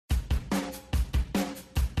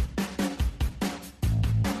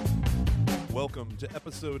Welcome to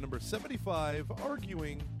episode number 75,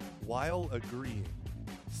 Arguing While Agreeing.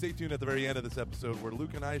 Stay tuned at the very end of this episode where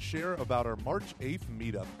Luke and I share about our March 8th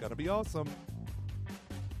meetup. Gonna be awesome.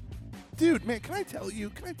 Dude, man, can I tell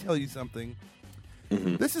you something?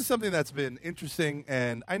 Mm-hmm. This is something that's been interesting,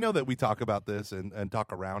 and I know that we talk about this and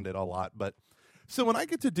talk around it a lot, but so when I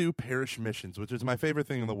get to do parish missions, which is my favorite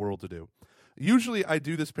thing in the world to do, usually I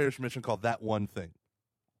do this parish mission called That One Thing.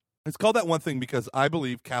 It's called That One Thing because I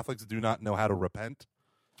believe Catholics do not know how to repent.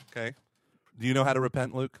 Okay? Do you know how to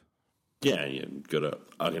repent, Luke? Yeah, you go to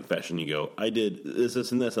a confession, you go, I did this,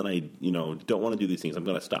 and this, and I, don't want to do these things. I'm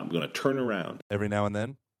going to stop. I'm going to turn around. Every now and then?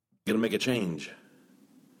 I'm going to make a change.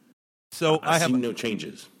 So I have seen no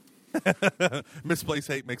changes. Misplaced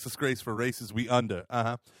hate makes us grace for races we under.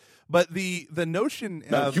 Uh-huh. But the notion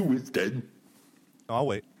Now of... you is dead. I'll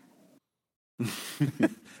wait.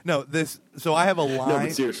 No, so I have a line. No,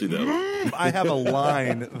 but seriously, though. I have a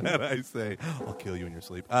line that I say, I'll kill you in your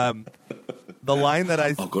sleep. The line that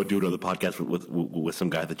I'll go do another podcast with some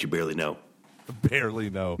guy that you barely know.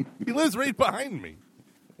 Barely know. He lives right behind me.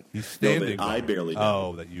 He's standing. No, that I barely know.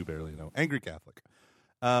 Oh, that you barely know. Angry Catholic.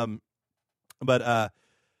 Oh,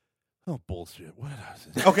 bullshit. What is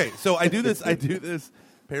this? Okay, so I do this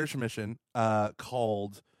parish mission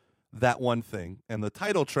called That One Thing, and the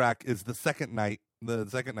title track is the second night. The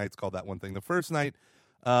second night's called That One Thing. The first night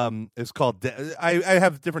is called I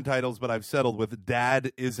have different titles, but I've settled with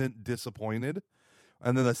Dad Isn't Disappointed.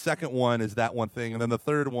 And then the second one is That One Thing, and then the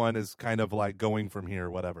third one is kind of like Going From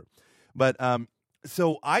Here, whatever. But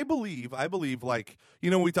so I believe like,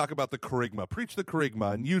 we talk about the kerygma, preach the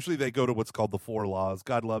kerygma, and usually they go to what's called the 4 laws.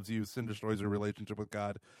 God loves you, sin destroys your relationship with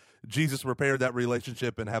God. Jesus repaired that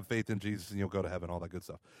relationship, and have faith in Jesus and you'll go to heaven, all that good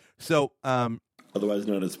stuff. So, otherwise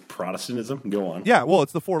known as Protestantism. Go on. Yeah, well,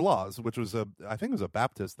 it's the 4 laws, which was I think it was a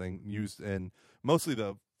Baptist thing used in mostly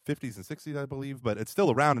the 50s and 60s, I believe, but it's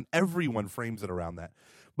still around, and everyone frames it around that.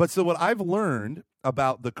 But so what I've learned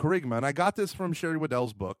about the kerygma, and I got this from Sherry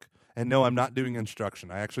Waddell's book, and no, I'm not doing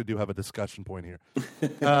instruction. I actually do have a discussion point here.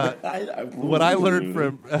 What I learned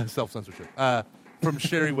from self-censorship from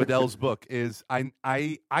Sherry Waddell's book is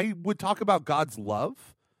I would talk about God's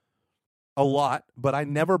love a lot, but I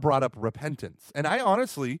never brought up repentance. And I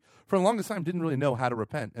honestly, for the longest time, didn't really know how to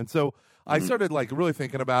repent. And so I started like really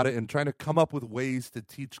thinking about it and trying to come up with ways to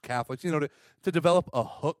teach Catholics, to develop a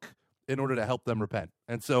hook in order to help them repent.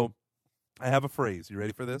 And so I have a phrase. You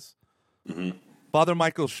ready for this? Mm-hmm. Father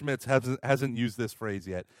Michael Schmitz hasn't used this phrase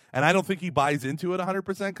yet. And I don't think he buys into it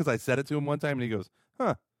 100% because I said it to him one time and he goes,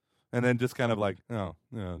 huh. And then just kind of like, oh,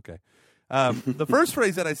 yeah, okay. The first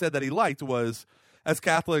phrase that I said that he liked was, as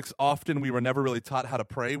Catholics, often we were never really taught how to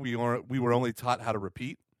pray. We were only taught how to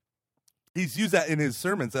repeat. He's used that in his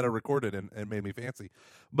sermons that are recorded and made me fancy.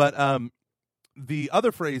 But the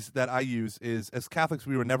other phrase that I use is, as Catholics,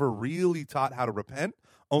 we were never really taught how to repent,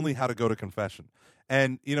 only how to go to confession.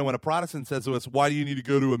 And, when a Protestant says to us, why do you need to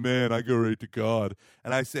go to a man? I go right to God.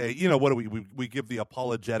 And I say, what do we give the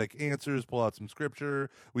apologetic answers, pull out some scripture.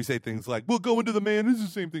 We say things like, well, going to the man is the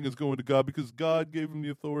same thing as going to God because God gave him the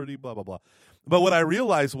authority, blah, blah, blah. But what I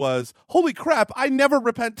realized was, holy crap, I never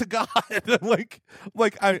repent to God.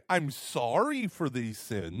 I'm sorry for these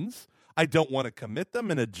sins. I don't want to commit them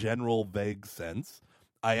in a general, vague sense.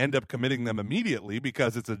 I end up committing them immediately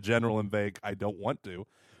because it's a general and vague, I don't want to.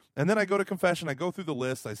 And then I go to confession, I go through the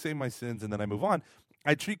list, I say my sins, and then I move on.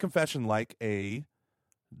 I treat confession like a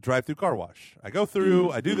drive-through car wash. I go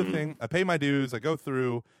through, I do the thing, I pay my dues, I go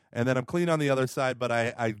through, and then I'm clean on the other side, but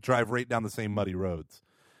I drive right down the same muddy roads.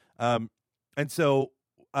 And so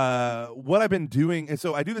what I've been doing, and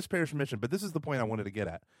so I do this parish mission, but this is the point I wanted to get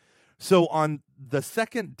at. So on the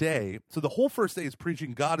second day, so the whole first day is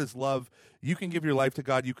preaching God is love. You can give your life to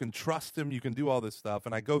God. You can trust him. You can do all this stuff.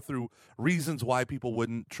 And I go through reasons why people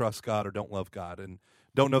wouldn't trust God or don't love God and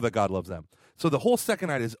don't know that God loves them. So the whole second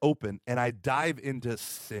night is open, and I dive into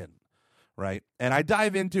sin, right? And I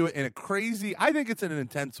dive into it in a crazy, I think it's in an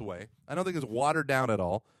intense way. I don't think it's watered down at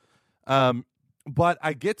all. But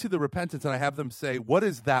I get to the repentance, and I have them say, what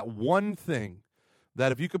is that one thing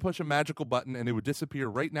that if you could push a magical button and it would disappear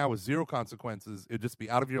right now with 0 consequences, it would just be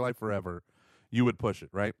out of your life forever, you would push it,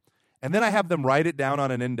 right? And then I have them write it down on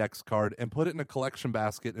an index card and put it in a collection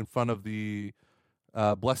basket in front of the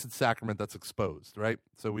Blessed Sacrament that's exposed, right?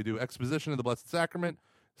 So we do exposition of the Blessed Sacrament,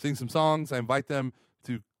 sing some songs. I invite them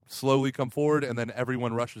to slowly come forward, and then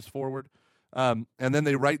everyone rushes forward. And then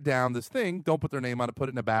they write down this thing, don't put their name on it, put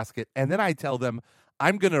it in a basket. And then I tell them,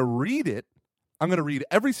 I'm going to read it. I'm going to read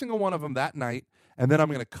every single one of them that night. And then I'm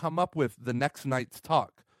going to come up with the next night's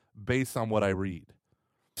talk based on what I read.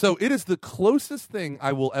 So it is the closest thing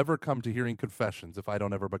I will ever come to hearing confessions if I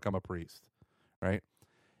don't ever become a priest. right?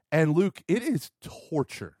 And Luke, it is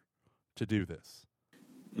torture to do this.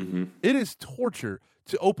 Mm-hmm. It is torture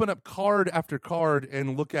to open up card after card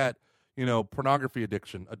and look at, pornography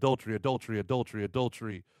addiction, adultery,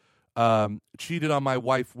 cheated on my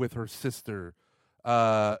wife with her sister,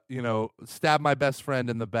 stabbed my best friend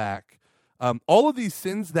in the back. All of these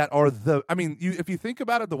sins that are if you think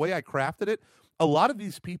about it, the way I crafted it, a lot of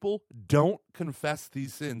these people don't confess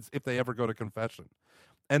these sins if they ever go to confession.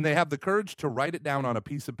 And they have the courage to write it down on a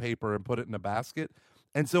piece of paper and put it in a basket.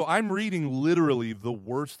 And so I'm reading literally the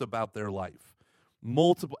worst about their life.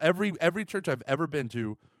 Every church I've ever been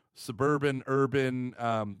to, suburban, urban,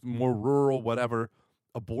 more rural, whatever,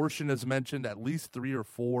 abortion is mentioned at least 3 or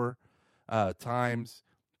 4 times.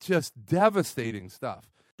 Just devastating stuff.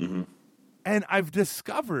 Mm-hmm. And I've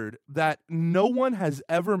discovered that no one has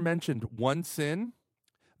ever mentioned one sin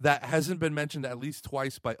that hasn't been mentioned at least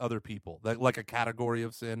twice by other people, like a category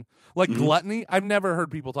of sin. Like gluttony, I've never heard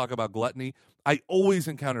people talk about gluttony. I always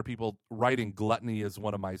encounter people writing gluttony as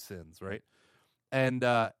one of my sins, right? And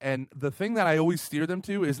the thing that I always steer them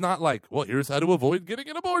to is not like, well, here's how to avoid getting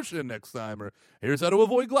an abortion next time, or here's how to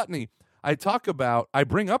avoid gluttony. I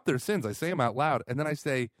bring up their sins, I say them out loud, and then I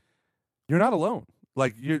say, you're not alone.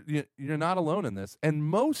 Like, you're not alone in this. And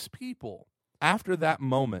most people, after that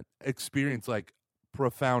moment, experience, like,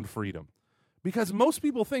 profound freedom. Because most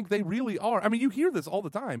people think they really are. I mean, you hear this all the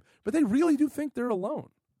time, but they really do think they're alone.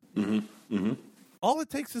 Mm-hmm. Mm-hmm. All it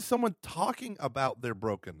takes is someone talking about their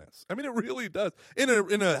brokenness. I mean, it really does, in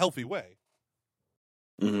a healthy way.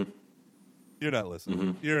 Mm-hmm. You're not listening.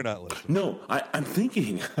 Mm-hmm. You're not listening. No, I'm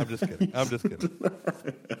thinking. I'm just kidding.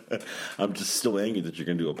 I'm just still angry that you're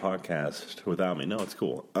going to do a podcast without me. No, it's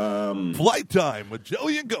cool. Flight Time with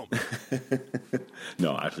Joey and Gomez.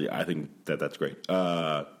 No, actually, I think that's great.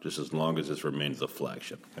 Just as long as this remains a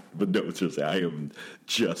flagship. But no, seriously, I am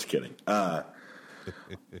just kidding. I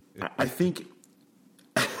think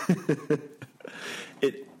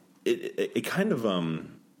it kind of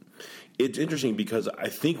it's interesting because I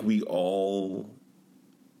think we all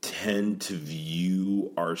tend to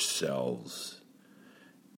view ourselves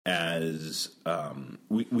as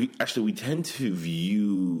we tend to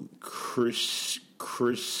view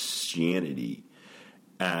Christianity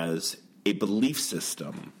as a belief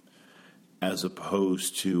system as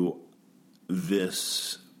opposed to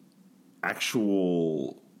this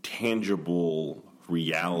actual tangible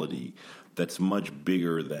reality that's much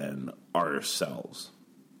bigger than ourselves.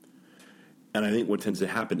 And I think what tends to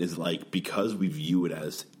happen is, like, because we view it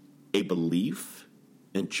as a belief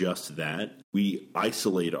and just that, we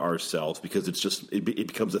isolate ourselves because it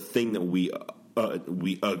becomes a thing that we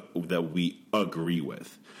agree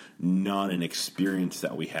with, not an experience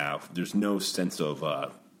that we have. There's no sense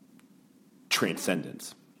of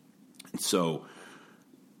transcendence. And so,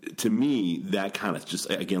 to me, that kind of just,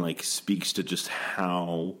 again, like, speaks to just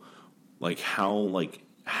how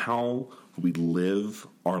we live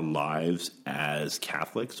our lives as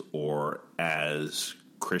Catholics or as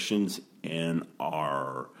Christians in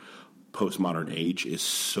our postmodern age is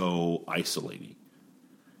so isolating.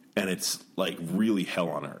 And it's, like, really hell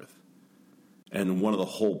on earth. And one of the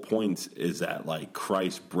whole points is that, like,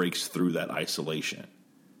 Christ breaks through that isolation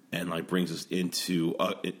and, like, brings us into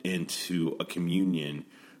a communion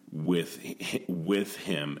with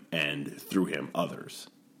him and through him others.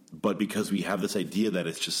 But because we have this idea that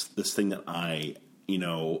it's just this thing that I,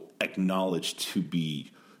 acknowledge to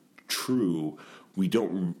be true, we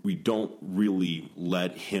don't really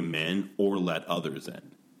let him in or let others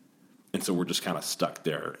in. And so we're just kind of stuck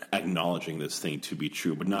there acknowledging this thing to be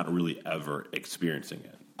true, but not really ever experiencing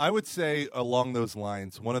it. I would say along those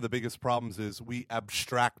lines, one of the biggest problems is we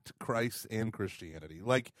abstract Christ and Christianity.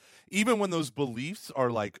 Like, even when those beliefs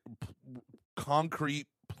are like concrete,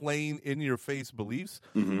 plain, in-your-face beliefs,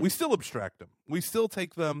 we still abstract them. We still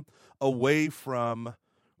take them away from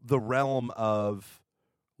the realm of,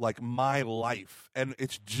 like, my life. And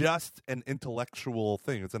it's just an intellectual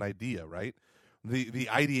thing. It's an idea, right? The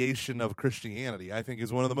ideation of Christianity, I think,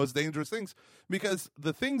 is one of the most dangerous things, because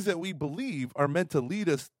the things that we believe are meant to lead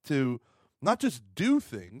us to not just do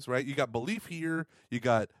things, right? You got belief here, you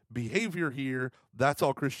got behavior here. That's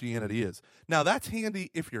all Christianity is. Now, that's handy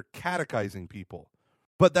if you're catechizing people.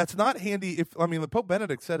 But that's not handy the Pope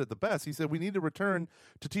Benedict said it the best. He said we need to return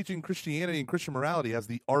to teaching Christianity and Christian morality as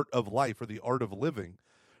the art of life or the art of living,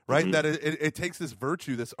 right? Mm-hmm. That it takes this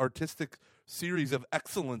virtue, this artistic series of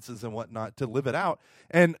excellences and whatnot to live it out.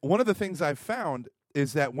 And one of the things I've found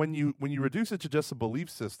is that when you reduce it to just a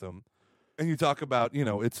belief system and you talk about,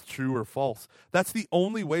 it's true or false, that's the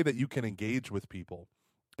only way that you can engage with people.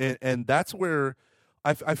 And that's where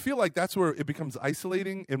I feel like that's where it becomes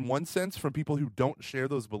isolating in one sense from people who don't share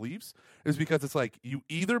those beliefs, is because it's like you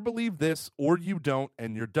either believe this or you don't,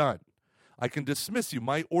 and you're done. I can dismiss you.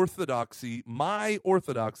 My orthodoxy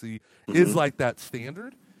is like that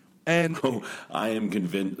standard. And I am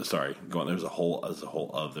convinced. Sorry, go on. There's a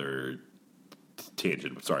whole other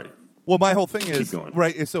tangent. But sorry. Well, my whole thing is going.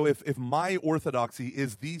 right. So if my orthodoxy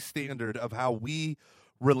is the standard of how we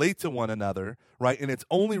relate to one another, right, and it's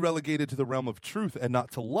only relegated to the realm of truth and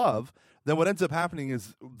not to love, then what ends up happening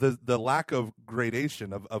is the lack of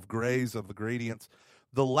gradation of grays, of the gradients.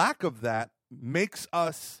 The lack of that makes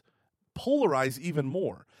us polarize even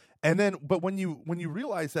more. And then, but when you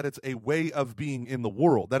realize that it's a way of being in the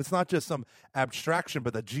world, that it's not just some abstraction,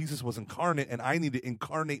 but that Jesus was incarnate, and I need to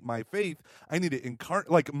incarnate my faith. I need to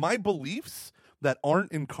incarnate, like, my beliefs that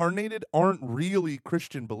aren't incarnated aren't really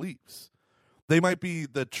Christian beliefs. They might be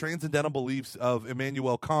the transcendental beliefs of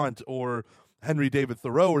Immanuel Kant or Henry David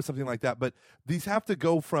Thoreau or something like that, but these have to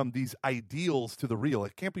go from these ideals to the real.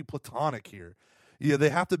 It can't be platonic here. Yeah,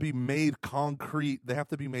 they have to be made concrete. They have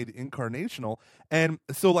to be made incarnational. And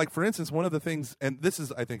so, like, for instance, one of the things, and this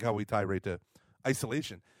is, I think, how we tie right to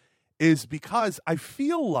isolation, is because I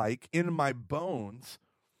feel like in my bones,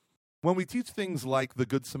 when we teach things like the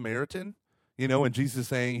Good Samaritan, you know, and Jesus is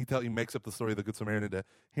saying, he makes up the story of the Good Samaritan to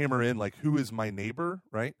hammer in, like, who is my neighbor,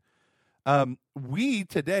 right? We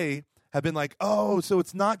today have been like, oh, so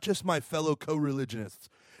it's not just my fellow co-religionists.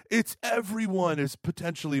 It's everyone is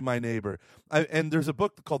potentially my neighbor. And there's a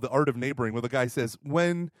book called The Art of Neighboring where the guy says,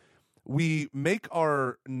 when we make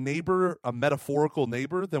our neighbor a metaphorical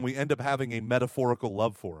neighbor, then we end up having a metaphorical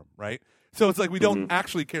love for him, right? So it's like we don't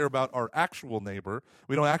actually care about our actual neighbor.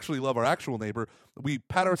 We don't actually love our actual neighbor. We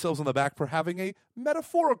pat ourselves on the back for having a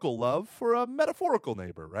metaphorical love for a metaphorical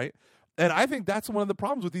neighbor, right? And I think that's one of the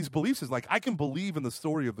problems with these beliefs is, like, I can believe in the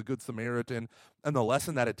story of the Good Samaritan and the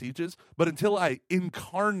lesson that it teaches, but until I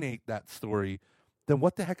incarnate that story, then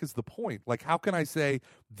what the heck is the point? Like, how can I say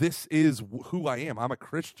this is who I am? I'm a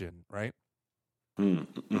Christian, right?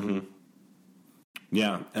 Mm-hmm.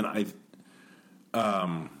 Yeah, and I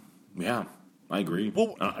agree.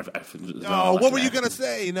 Well, what were you going to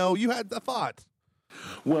say? You know, you had the thought.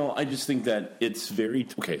 Well, I just think that it's very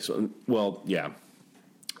okay. So, well, yeah.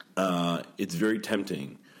 It's very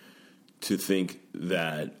tempting to think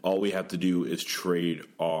that all we have to do is trade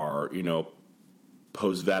our,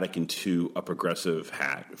 post-Vatican II a progressive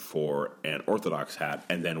hat for an Orthodox hat,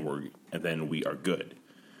 and then we are good.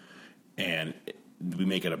 And we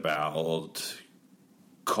make it about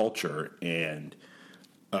culture, and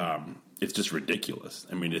it's just ridiculous.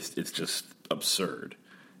 I mean, it's just absurd,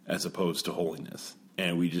 as opposed to holiness.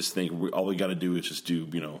 And we just think all we got to do is just do,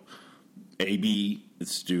 AB,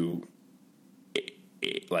 let's do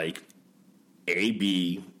like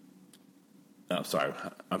AB. I'm sorry.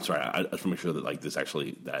 I just want to make sure that, like, this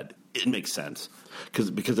actually, that it makes sense,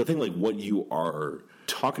 because I think, like, what you are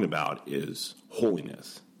talking about is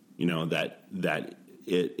holiness. That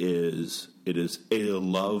it is a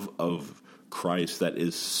love of Christ that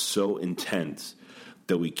is so intense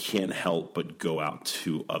that we can't help but go out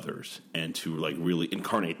to others and to, like, really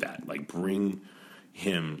incarnate that, like, bring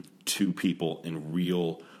him to people in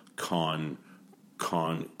real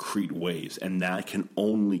concrete ways, and that can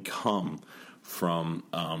only come from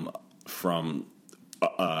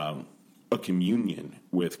a communion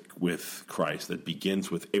with Christ that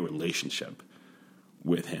begins with a relationship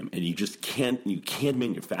with him, and you can't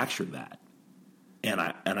manufacture that. And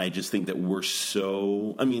I just think that we're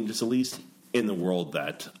so, I mean, just at least in the world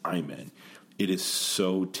that I'm in, it is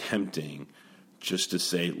so tempting just to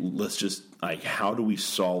say, let's just, like, how do we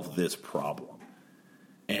solve this problem?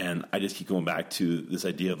 And I just keep going back to this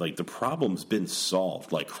idea of, like, the problem's been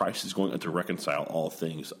solved. Like, Christ is going to reconcile all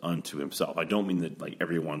things unto himself. I don't mean that, like,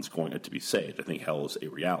 everyone's going to be saved. I think hell is a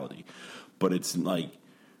reality. But it's like,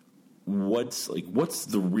 what's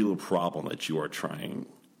the real problem that you are trying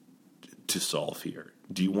to solve here?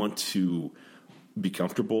 Do you want to be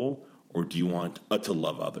comfortable, or do you want to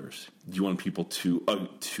love others? Do you want people to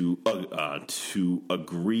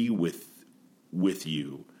agree with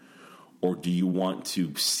you, or do you want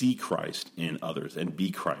to see Christ in others and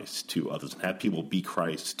be Christ to others and have people be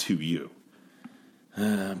Christ to you?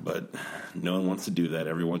 But no one wants to do that.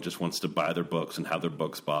 Everyone just wants to buy their books and have their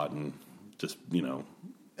books bought and just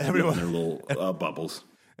everyone in their little bubbles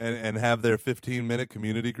and have their 15-minute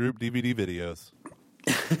community group DVD videos.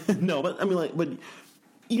 No, but I mean, like, but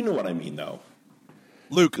you know what I mean, though.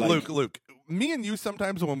 Luke. Me and you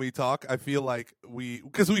sometimes when we talk, I feel like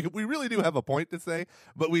because we really do have a point to say,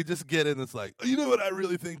 but we just get in this, like, you know what I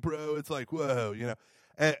really think, bro? It's like, whoa,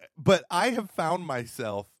 But I have found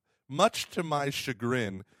myself much to my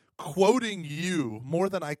chagrin, quoting you more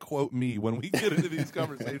than I quote me when we get into these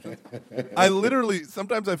conversations. I literally,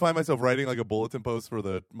 sometimes I find myself writing like a bulletin post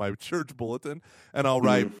for my church bulletin, and I'll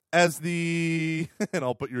write as the, and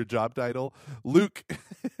I'll put your job title, Luke,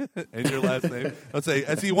 and your last name. I'll say,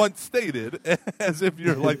 as he once stated, as if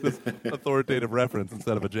you're like this authoritative reference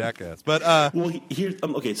instead of a jackass. But well, here's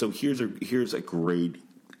okay. So here's a great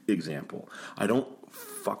example. I don't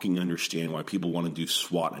fucking understand why people want to do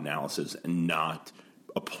SWOT analysis and not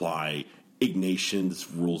apply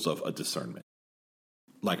Ignatian's rules of a discernment.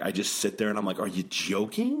 Like, I just sit there and I'm like, are you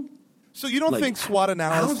joking? So you don't think SWOT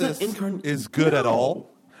analysis is good at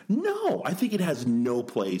all? No, I think it has no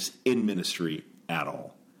place in ministry at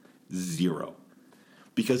all. Zero.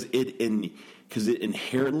 Because it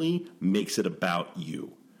inherently makes it about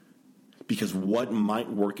you. Because what might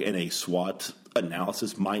work in a SWOT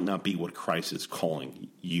analysis might not be what Christ is calling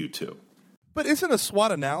you to. But isn't a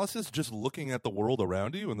SWOT analysis just looking at the world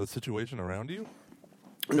around you and the situation around you?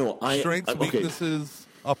 No, strengths, weaknesses,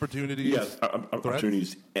 opportunities, yes,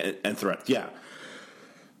 opportunities and threats. Yeah,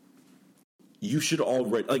 you should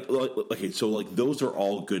already okay. So like those are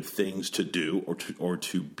all good things to do or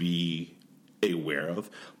to be aware of,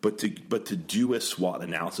 but to do a SWOT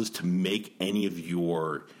analysis to make any of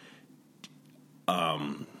your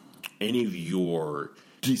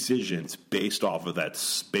decisions based off of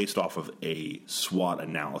a SWOT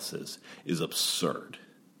analysis is absurd,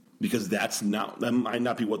 because that might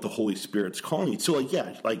not be what the Holy Spirit's calling you. So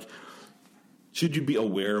should you be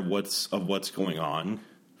aware of what's going on?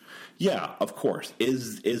 Yeah, of course.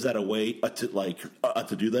 Is that a way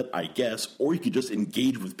to do that? I guess, or you could just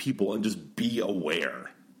engage with people and just be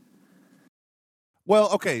aware.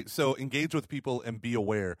 Well, okay, so engage with people and be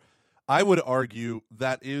aware. I would argue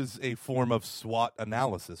that is a form of SWOT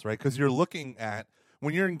analysis, right? Because you're looking at,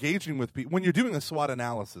 when you're engaging with people, when you're doing a SWOT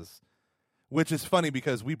analysis, which is funny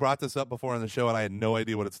because we brought this up before on the show and I had no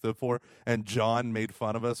idea what it stood for, and John made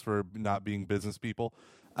fun of us for not being business people.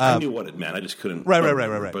 I knew what it meant. I just couldn't.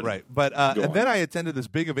 Right. But and then I attended this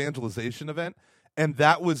big evangelization event, and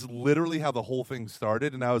that was literally how the whole thing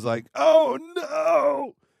started. And I was like, oh,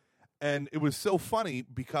 no. And it was so funny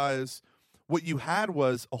because what you had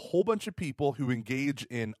was a whole bunch of people who engage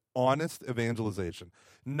in honest evangelization,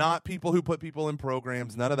 not people who put people in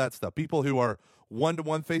programs, none of that stuff. People who are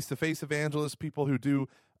one-to-one, face-to-face evangelists, people who do,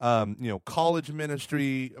 college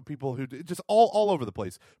ministry, people who do just all over the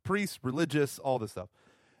place, priests, religious, all this stuff.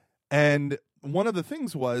 And one of the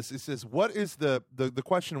things was, it says, what is the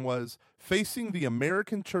question was, facing the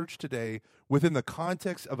American church today within the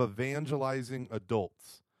context of evangelizing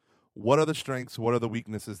adults. What are the strengths? What are the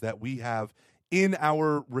weaknesses that we have in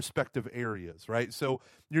our respective areas, right? So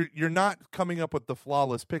you're not coming up with the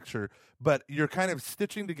flawless picture, but you're kind of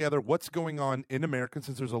stitching together what's going on in America,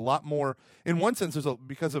 since there's a lot more, in one sense,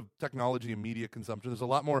 because of technology and media consumption, there's a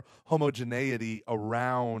lot more homogeneity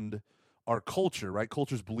around our culture, right?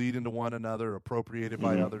 Cultures bleed into one another, appropriated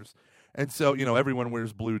by others. And so, everyone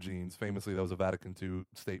wears blue jeans. Famously, that was a Vatican II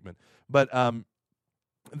statement. But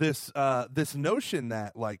this notion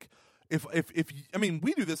that if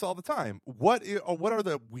we do this all the time. What are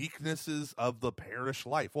the weaknesses of the parish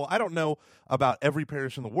life? Well, I don't know about every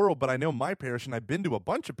parish in the world, but I know my parish, and I've been to a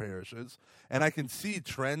bunch of parishes, and I can see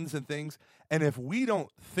trends and things. And if we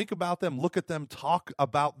don't think about them, look at them, talk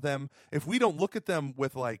about them, if we don't look at them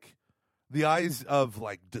with the eyes of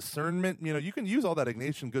discernment, you can use all that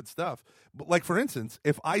Ignatian good stuff. But for instance,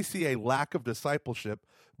 if I see a lack of discipleship,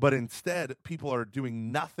 but instead people are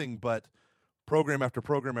doing nothing but program after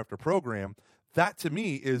program after program, that to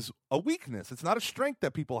me is a weakness. It's not a strength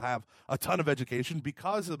that people have a ton of education.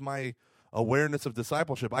 Because of my awareness of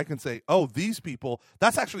discipleship, I can say, oh, these people,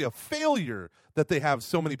 that's actually a failure that they have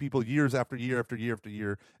so many people years after year after year after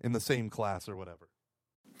year in the same class or whatever.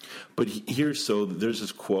 But there's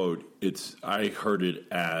this quote. I heard it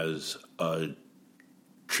as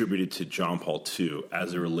attributed to John Paul II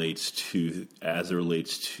as it relates to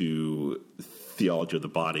theology of the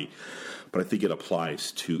body, but I think it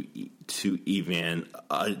applies to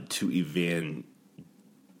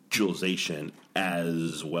evangelization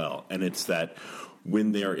as well. And it's that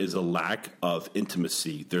when there is a lack of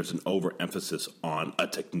intimacy, there's an overemphasis on a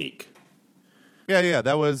technique. Yeah,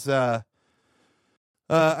 that was.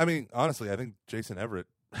 Honestly, I think Jason Everett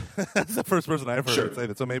that's the first person I ever heard say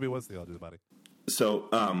that. So maybe it was theology of the body. So,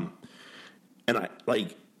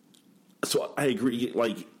 so I agree.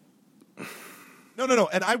 No.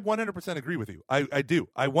 And I 100% agree with you. I do.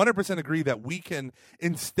 I 100% agree that we can,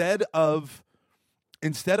 instead of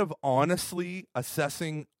honestly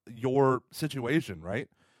assessing your situation, right?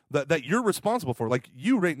 that you're responsible for. Like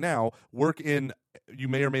you right now you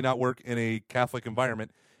may or may not work in a Catholic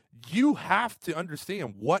environment. You have to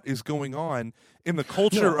understand what is going on in the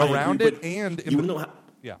culture around it, and in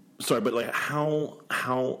yeah. Sorry, but like how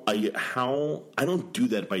I don't do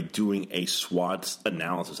that by doing a SWOT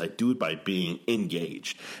analysis. I do it by being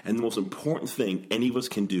engaged. And the most important thing any of us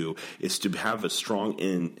can do is to have a strong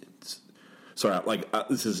this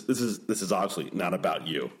is obviously not about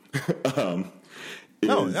you.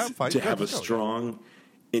 No, I'm fine. To have a strong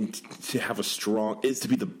is to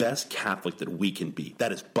be the best Catholic that we can be.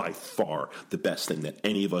 That is by far the best thing that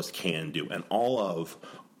any of us can do. And all of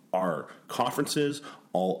our conferences,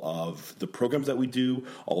 all of the programs that we do,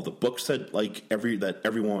 all the books that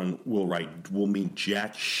everyone will write will mean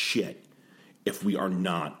jack shit if we are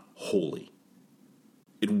not holy.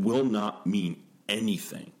 It will not mean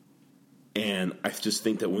anything. And I just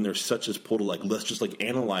think that when there's such a pull to let's just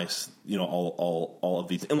analyze all of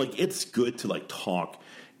these, and it's good to talk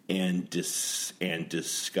and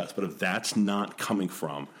discuss, but if that's not coming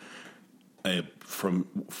from an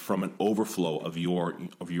overflow of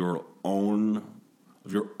your own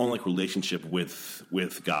relationship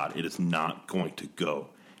with God, it is not going to go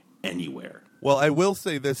anywhere. Well, I will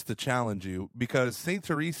say this to challenge you, because Saint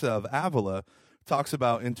Teresa of Avila talks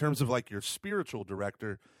about, in terms of your spiritual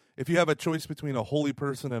director, if you have a choice between a holy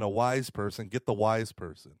person and a wise person, get the wise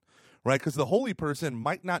person, right? Because the holy person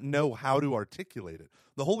might not know how to articulate it.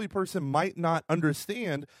 The holy person might not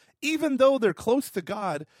understand, even though they're close to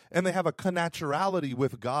God and they have a connaturality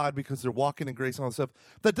with God because they're walking in grace and all that stuff.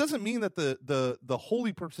 That doesn't mean that the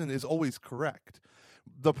holy person is always correct.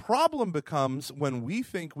 The problem becomes when we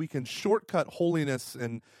think we can shortcut holiness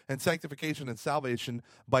and sanctification and salvation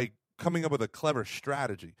by coming up with a clever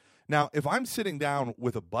strategy. Now, if I'm sitting down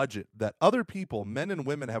with a budget that other people, men and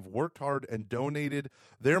women, have worked hard and donated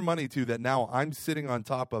their money to, that now I'm sitting on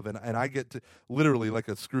top of, and I get to, literally like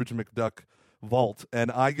a Scrooge McDuck vault, and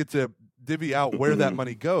I get to divvy out where that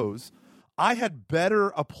money goes, I had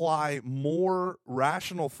better apply more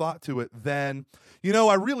rational thought to it than,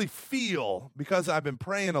 I really feel, because I've been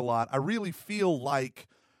praying a lot, I really feel like,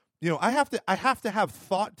 I have to have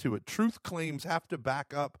thought to it. Truth claims have to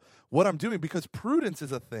back up what I'm doing, because prudence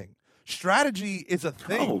is a thing. Strategy is a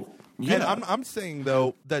thing. Oh, yeah. And I'm saying,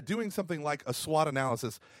 though, that doing something like a SWOT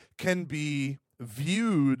analysis can be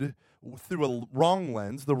viewed through a wrong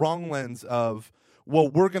lens, the wrong lens of, well,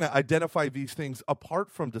 we're going to identify these things apart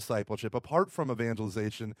from discipleship, apart from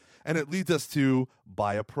evangelization, and it leads us to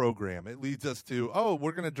buy a program. It leads us to,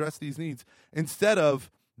 we're going to address these needs, instead of,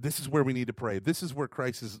 this is where we need to pray. This is where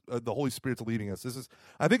Christ is, the Holy Spirit's leading us.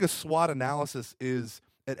 I think a SWOT analysis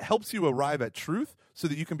it helps you arrive at truth so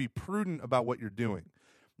that you can be prudent about what you're doing.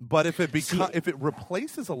 But if it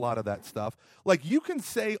replaces a lot of that stuff, you can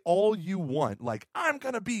say all you want, I'm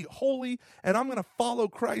going to be holy and I'm going to follow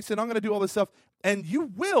Christ and I'm going to do all this stuff, and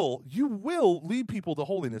you will lead people to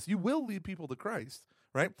holiness. You will lead people to Christ.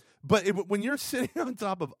 Right? But when you're sitting on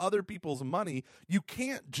top of other people's money, you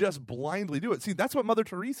can't just blindly do it. See, that's what Mother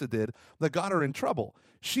Teresa did that got her in trouble.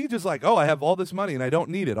 She just I have all this money and I don't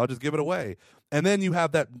need it. I'll just give it away. And then you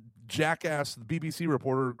have that jackass BBC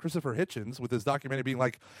reporter, Christopher Hitchens, with his documentary being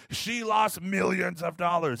like, she lost millions of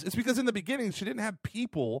dollars. It's because in the beginning, she didn't have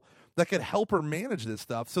people that could help her manage this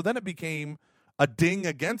stuff. So then it became a ding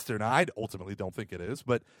against her. Now, I ultimately don't think it is,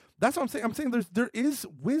 but that's what I'm saying. I'm saying there is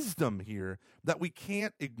wisdom here that we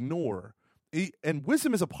can't ignore. And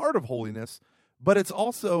wisdom is a part of holiness, but it's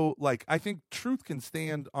also I think truth can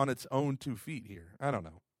stand on its own 2 feet here. I don't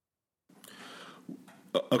know.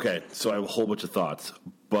 Okay, so I have a whole bunch of thoughts,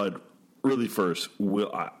 but really first,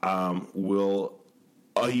 will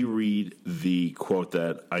you read the quote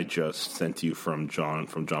that I just sent to you from John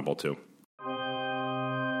Paul II?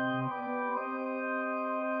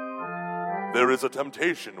 There is a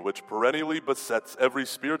temptation which perennially besets every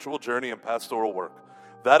spiritual journey and pastoral work,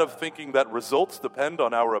 that of thinking that results depend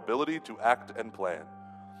on our ability to act and plan.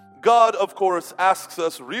 God, of course, asks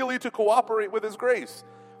us really to cooperate with His grace,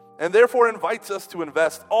 and therefore invites us to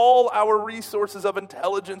invest all our resources of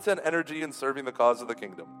intelligence and energy in serving the cause of the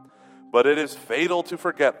kingdom. But it is fatal to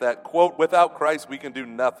forget that, quote, without Christ we can do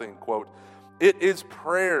nothing, quote. It is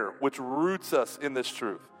prayer which roots us in this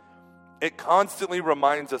truth. It constantly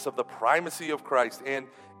reminds us of the primacy of Christ and,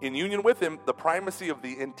 in union with Him, the primacy of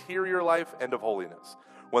the interior life and of holiness.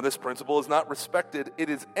 When this principle is not respected,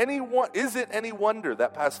 is it any wonder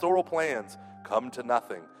that pastoral plans come to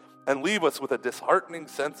nothing and leave us with a disheartening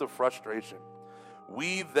sense of frustration?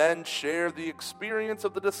 We then share the experience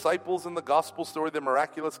of the disciples in the gospel story, the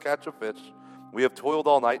miraculous catch of fish. We have toiled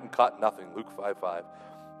all night and caught nothing, Luke 5:5.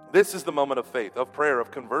 This is the moment of faith, of prayer,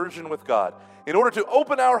 of conversion with God, in order to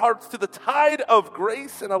open our hearts to the tide of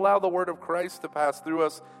grace and allow the word of Christ to pass through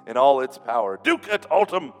us in all its power. Duc et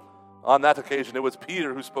altum. On that occasion, it was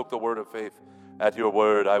Peter who spoke the word of faith. At your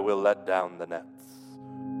word, I will let down the nets.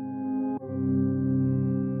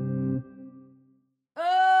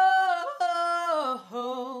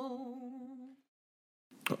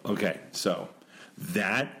 Okay, so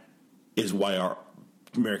that is why our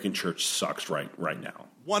American church sucks right now.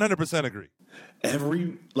 100% agree. Why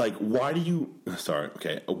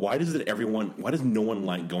does no one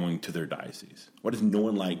like going to their diocese? Why does no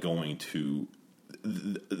one like going to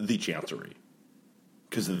the chancery?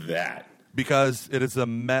 Because of that. Because it is a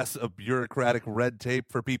mess of bureaucratic red tape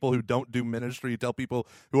for people who don't do ministry. You tell people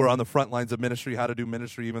who are on the front lines of ministry how to do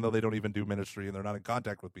ministry, even though they don't even do ministry and they're not in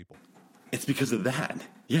contact with people. It's because of that.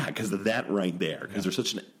 Yeah, because of that right there. Because there's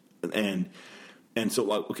such and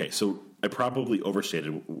so, okay, so I probably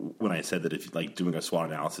overstated when I said that if doing a SWOT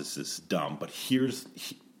analysis is dumb, but here's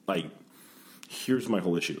my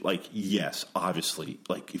whole issue. Yes, obviously,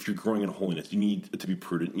 if you're growing in holiness, you need to be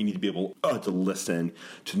prudent. You need to be able to listen,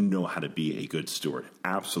 to know how to be a good steward.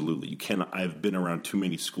 Absolutely. You can. I've been around too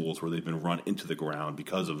many schools where they've been run into the ground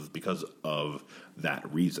because of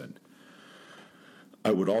that reason. I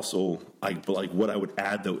would also, what I would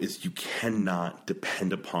add, though, is you cannot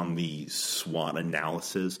depend upon the SWOT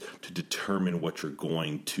analysis to determine what you're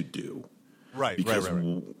going to do. Right. Because,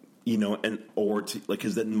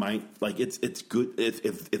 because that might, it's good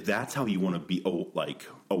if that's how you want to be,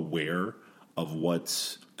 aware of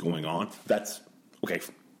what's going on. That's okay.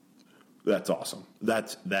 That's awesome.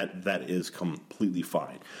 That is completely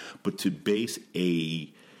fine. But I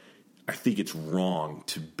think it's wrong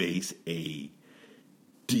to base a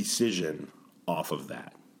decision off of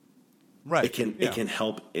that. Right. It can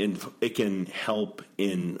help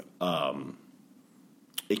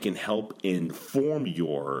inform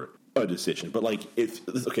your decision. But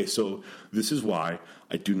so this is why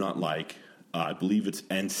I do not like. I believe it's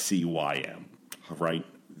NCYM, right?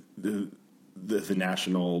 The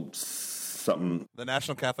national something. The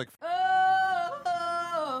National Catholic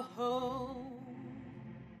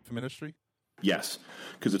Ministry. Yes,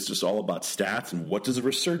 because it's just all about stats and what does the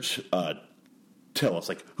research tell us?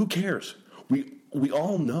 Who cares? We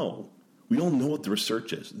all know. We all know what the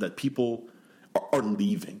research is, that people are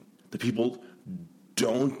leaving, that people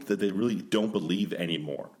that they really don't believe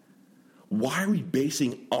anymore. Why are we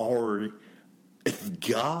basing if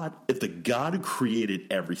the God who created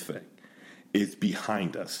everything is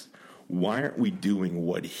behind us, why aren't we doing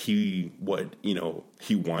what he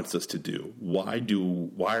wants us to do? Why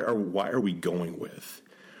are we going with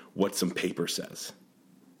what some paper says?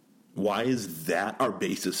 Why is that our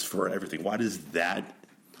basis for everything? Why does that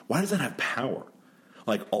have power?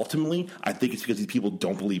 Ultimately, I think it's because these people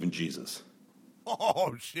don't believe in Jesus.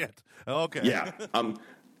 Oh shit. Okay. Yeah. I'm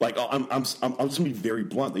just gonna be very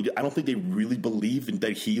blunt. I don't think they really believe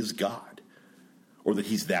that he is God, or that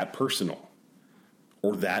he's that personal,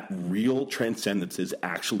 or that real transcendence is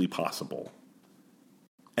actually possible.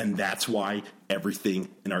 And that's why everything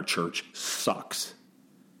in our church sucks.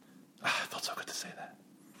 It felt so good to say that.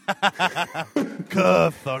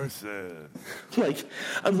 Catharsis.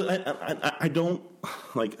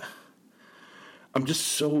 I'm just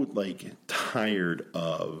so tired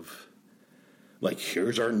of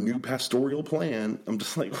here's our new pastoral plan. I'm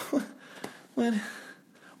just what?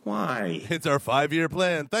 Why? It's our 5-year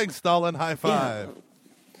plan. Thanks, Stalin. High five.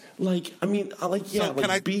 Yeah.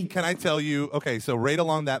 Can I tell you? Okay, so right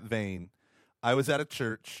along that vein, I was at a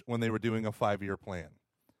church when they were doing a 5-year plan,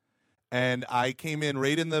 and I came in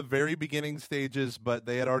right in the very beginning stages, but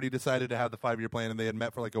they had already decided to have the 5-year plan, and they had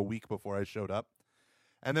met for a week before I showed up.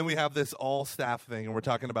 And then we have this all staff thing, and we're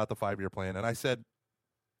talking about the 5-year plan. And I said,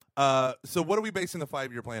 so what are we basing the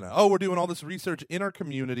 5-year plan on? Oh, we're doing all this research in our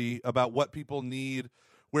community about what people need,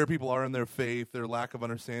 where people are in their faith, their lack of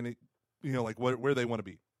understanding, where they want to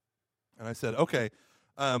be. And I said, okay,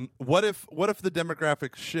 what if the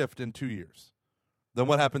demographics shift in 2 years? Then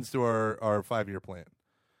what happens to our 5-year plan?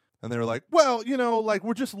 And they were like, well,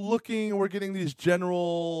 we're just looking, we're getting these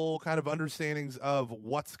general kind of understandings of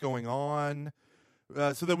what's going on,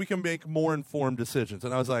 so that we can make more informed decisions.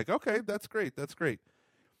 And I was like, okay, that's great. And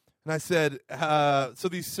I said, so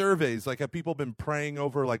these surveys, have people been praying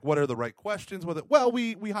over, what are the right questions with it? Well,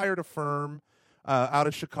 we hired a firm out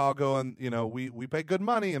of Chicago, and, we pay good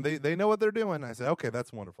money, and they know what they're doing. I said, okay,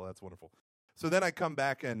 that's wonderful. So then I come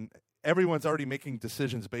back, and everyone's already making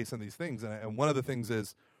decisions based on these things. And one of the things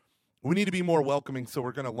is we need to be more welcoming, so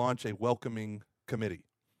we're going to launch a welcoming committee.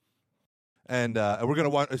 And we're going to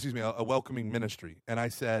want, a welcoming ministry. And I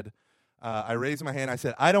said, I raised my hand. I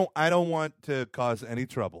said, I don't want to cause any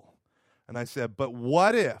trouble. And I said, but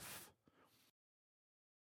what if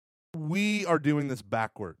we are doing this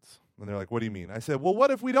backwards? And they're like, what do you mean? I said, well, what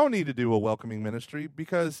if we don't need to do a welcoming ministry?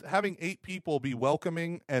 Because having 8 people be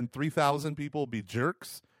welcoming and 3,000 people be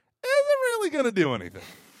jerks isn't really going to do anything.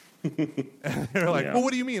 And they're like, well,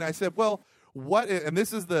 what do you mean? I said, well, and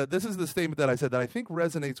this is the statement that I said that I think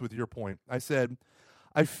resonates with your point. I said,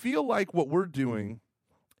 I feel like what we're doing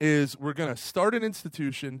is we're going to start an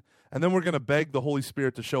institution and then we're going to beg the Holy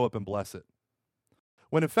Spirit to show up and bless it.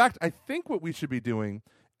 When in fact, I think what we should be doing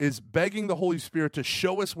is begging the Holy Spirit to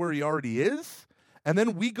show us where he already is, and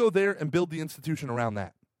then we go there and build the institution around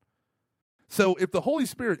that. So if the Holy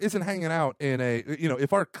Spirit isn't hanging out in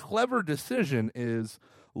if our clever decision is,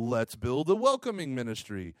 let's build a welcoming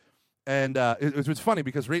ministry, and it's funny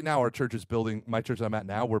because right now our church is building, my church that I'm at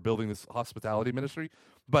now, we're building this hospitality ministry,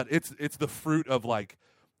 but it's the fruit of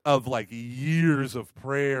years of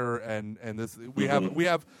prayer and this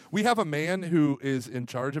we have a man who is in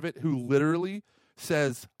charge of it who literally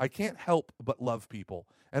says, I can't help but love people.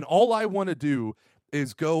 And all I want to do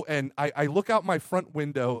is go and I look out my front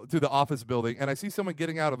window to the office building and I see someone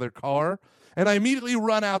getting out of their car and I immediately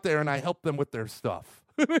run out there and I help them with their stuff.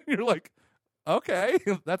 You're like, okay,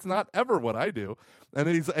 that's not ever what I do. And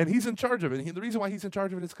he's in charge of it. And the reason why he's in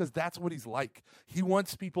charge of it is because that's what he's like. He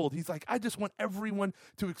wants people, he's like, I just want everyone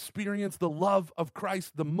to experience the love of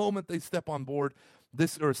Christ the moment they step on board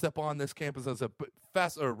step on this campus. As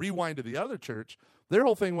a rewind to the other church, their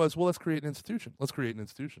whole thing was, well, let's create an institution. Let's create an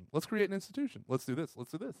institution. Let's create an institution. Let's do this.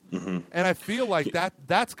 Let's do this. Mm-hmm. And I feel like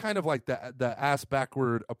that's kind of like the ass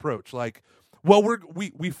backward approach. Like, well,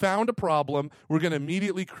 we found a problem. We're going to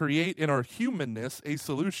immediately create in our humanness a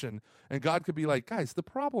solution. And God could be like, guys, the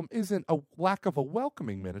problem isn't a lack of a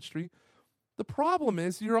welcoming ministry. The problem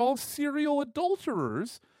is you're all serial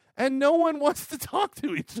adulterers and no one wants to talk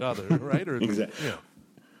to each other, right? Or, exactly. Yeah.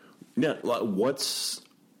 Now, what's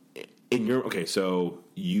in your so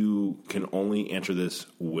you can only answer this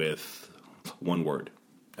with one word,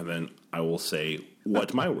 and then I will say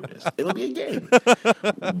what my word is. It'll be a game.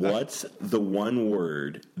 What's the one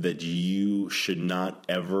word that you should not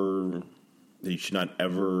ever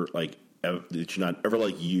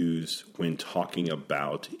use when talking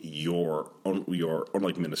about your own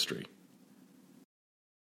ministry?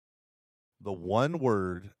 The one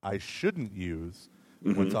word I shouldn't use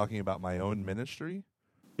when talking about my own ministry,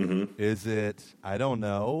 is it, I don't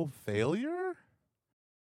know, failure?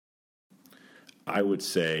 I would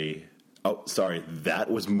say, oh, sorry, that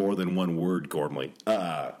was more than one word, Gormley.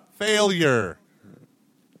 Failure.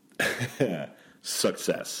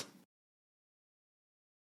 Success.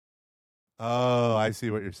 Oh, I see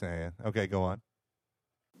what you're saying. Okay, go on.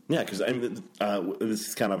 Yeah, because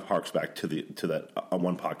this kind of harks back to that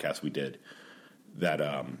one podcast we did that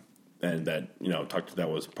that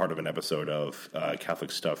was part of an episode of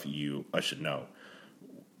Catholic Stuff I Should Know.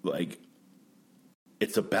 Like,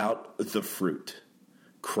 it's about the fruit.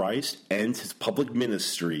 Christ ends his public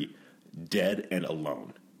ministry dead and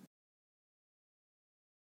alone.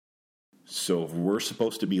 So if we're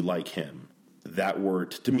supposed to be like him, that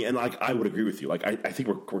word to me, and I would agree with you. Like I think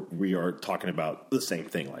we are talking about the same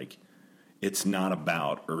thing. Like, it's not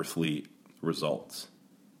about earthly results;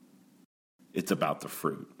 it's about the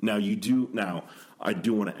fruit. Now I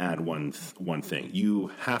do want to add one thing.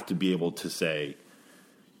 You have to be able to say,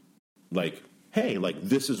 like, hey, like,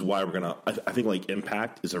 this is why we're gonna. I think like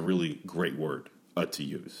impact is a really great word to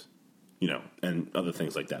use, and other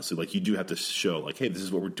things like that. So like, you do have to show, like, hey, this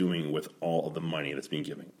is what we're doing with all of the money that's being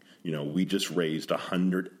given. We just raised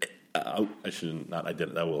 100. I should not. I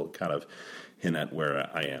didn't. That will kind of hint at where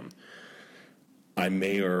I am. I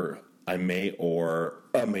may or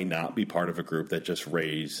may not be part of a group that just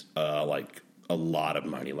raised like a lot of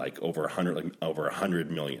money, like over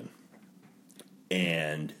 100 million,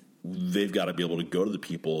 and they've got to be able to go to the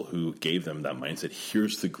people who gave them that money and said,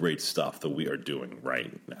 "Here's the great stuff that we are doing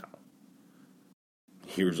right now.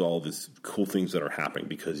 Here's all these cool things that are happening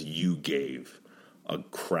because you gave a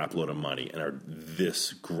crap load of money, and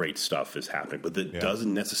this great stuff is happening." But that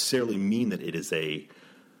doesn't necessarily mean that it is a.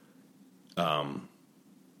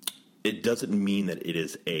 It doesn't mean that it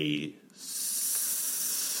is a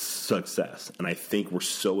success, and I think we're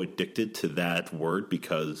so addicted to that word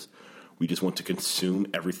because we just want to consume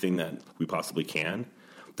everything that we possibly can.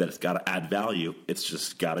 That it's got to add value. It's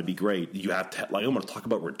just got to be great. You have to, like, I'm going to talk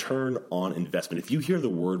about return on investment. If you hear the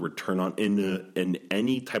word return on in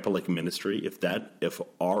any type of like ministry, if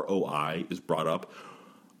ROI is brought up,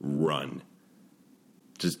 run.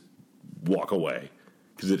 Just walk away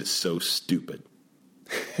because it is so stupid.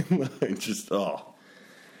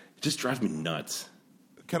 just drives me nuts.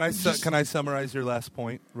 Can I summarize your last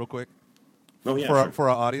point real quick? Oh yeah, For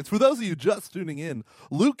our audience, for those of you just tuning in,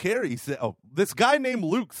 Luke Carey said, this guy named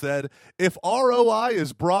Luke said, if ROI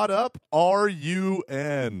is brought up,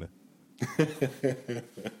 RUN.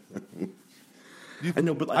 I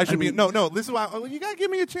know, but I should be no. This is why you gotta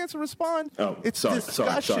give me a chance to respond. Oh, it's sorry.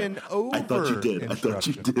 discussion over. I thought you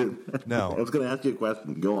did. No, I was going to ask you a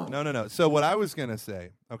question. Go on. No. So what I was gonna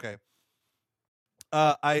say, okay.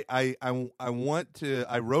 I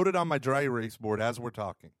wrote it on my dry erase board as we're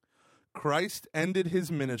talking. Christ ended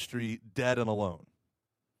his ministry dead and alone.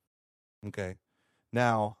 Okay.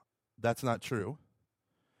 Now, that's not true.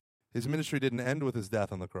 His ministry didn't end with his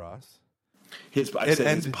death on the cross. His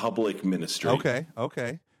public ministry.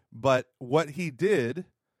 Okay. But what he did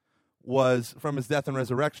was, from his death and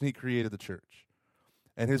resurrection, he created the church.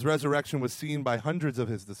 And his resurrection was seen by hundreds of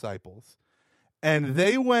his disciples. And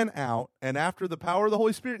they went out, and after the power of the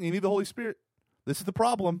Holy Spirit, and you need the Holy Spirit. This is the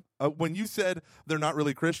problem. When you said they're not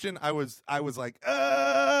really Christian, I was like,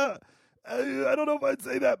 I don't know if I'd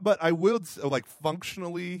say that, but I will, like,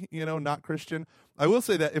 functionally, not Christian. I will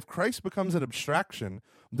say that if Christ becomes an abstraction,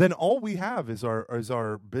 then all we have is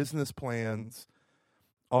our business plans,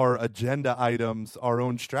 our agenda items, our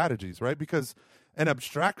own strategies, right? Because an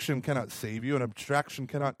abstraction cannot save you. An abstraction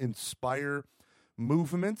cannot inspire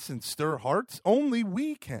movements and stir hearts. Only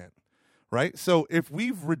we can, right? So if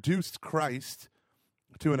we've reduced Christ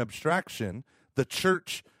to an abstraction, the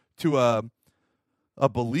church to a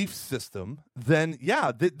belief system, then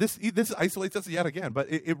this isolates us yet again.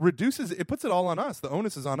 But it reduces, it puts it all on us. The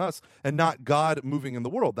onus is on us and not God moving in the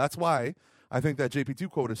world. That's why I think that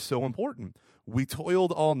JP2 quote is so important. We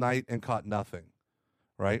toiled all night and caught nothing,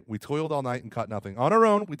 right? We toiled all night and caught nothing. On our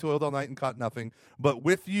own, we toiled all night and caught nothing. But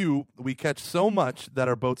with you, we catch so much that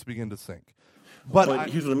our boats begin to sink. But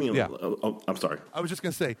here's what I mean. Yeah. I'm sorry. I was just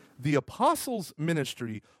going to say, the apostles'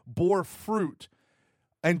 ministry bore fruit.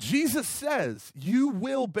 And Jesus says, you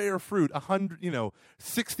will bear fruit 100,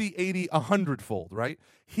 60, 80, 100-fold, right?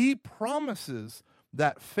 He promises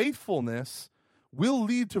that faithfulness will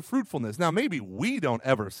lead to fruitfulness. Now, maybe we don't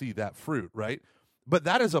ever see that fruit, right? But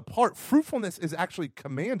that is a part. Fruitfulness is actually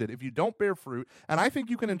commanded. If you don't bear fruit, and I think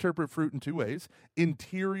you can interpret fruit in two ways,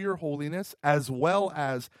 interior holiness as well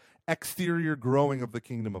as exterior growing of the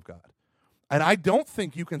kingdom of God. And I don't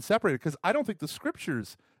think you can separate it, because I don't think the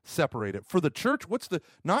scriptures separate it. For the church,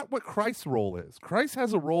 not what Christ's role is. Christ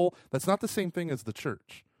has a role that's not the same thing as the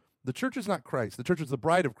church. The church is not Christ. The church is the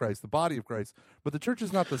bride of Christ, the body of Christ, but the church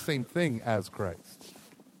is not the same thing as Christ.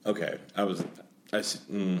 Okay. I see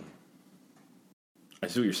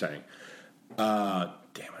what you're saying. Damn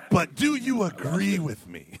it. But do you agree with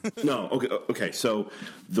me? No. Okay. So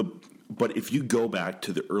but if you go back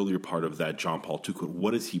to the earlier part of that John Paul II quote,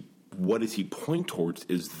 what does he point towards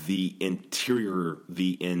is the interior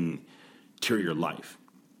life.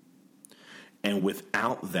 And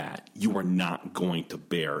without that, you are not going to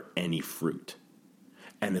bear any fruit.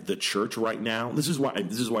 And at the church right now, this is why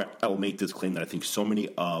I will make this claim that I think so many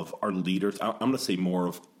of our leaders, I'm going to say more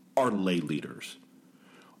of our lay leaders,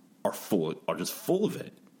 are just full of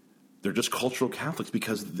it. They're just cultural Catholics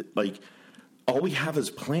because all we have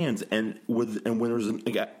is plans, and when there's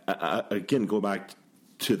again, go back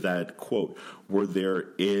to that quote where there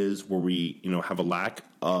is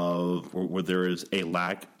a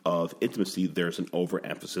lack of intimacy, there's an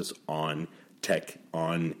overemphasis on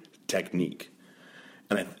technique,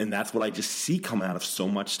 and that's what I just see coming out of so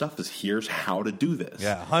much stuff is here's how to do this.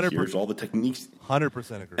 Yeah, 100%. Here's all the techniques.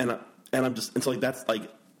 100% agree. And I'm just, it's like that's like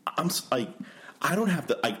I'm like I don't have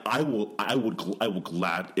to. I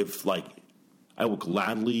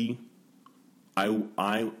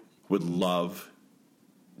would love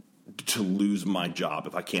to lose my job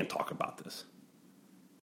if I can't talk about this,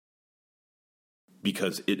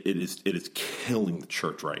 because it is killing the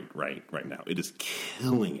church right now. It is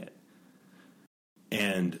killing it,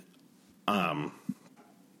 and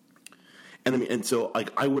so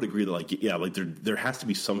I would agree that there has to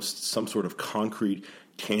be some sort of concrete,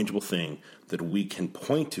 tangible thing that we can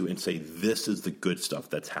point to and say, this is the good stuff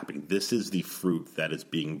that's happening. This is the fruit that is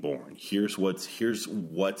being born. Here's what's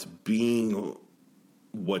being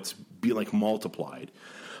multiplied.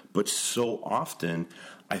 But so often,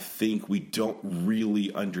 I think we don't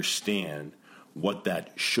really understand what that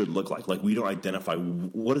should look like. Like, we don't identify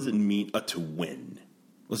what does it mean to win.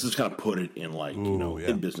 Let's just kind of put it in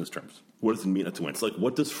in business terms. What does it mean to win? It's like,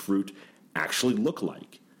 what does fruit actually look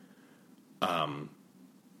like?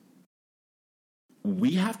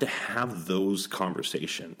 We have to have those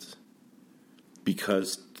conversations,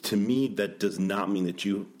 because to me, that does not mean that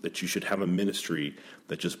you should have a ministry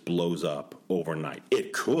that just blows up overnight.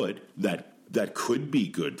 It could. That could be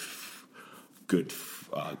good fruit,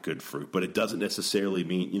 but it doesn't necessarily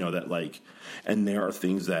mean that like. And there are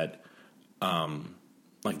things that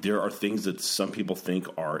there are things that some people think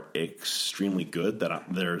are extremely good.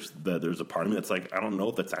 There's a part of me that's like, I don't know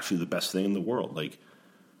if that's actually the best thing in the world. Like,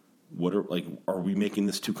 are we making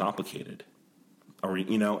this too complicated? Are we,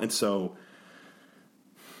 and so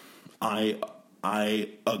I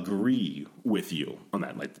agree with you on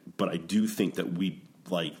that. Like, but I do think that we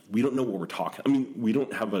don't know what we're talking. I mean, we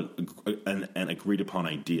don't have an agreed upon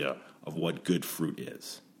idea of what good fruit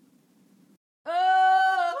is.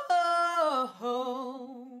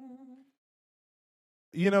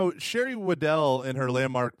 Sherry Waddell, in her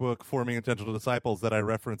landmark book, Forming Intentional Disciples, that I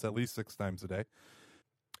reference at least 6 times a day,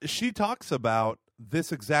 she talks about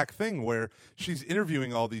this exact thing where she's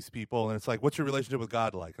interviewing all these people, and it's like, what's your relationship with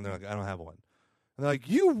God like? And they're like, I don't have one. And they're like,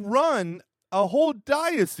 you run a whole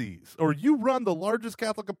diocese, or you run the largest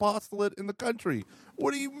Catholic apostolate in the country.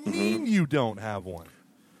 What do you mean you don't have one?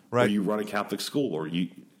 Right? Or you run a Catholic school, or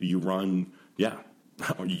you run,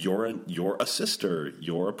 you're a sister,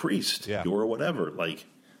 you're a priest, you're whatever. Like,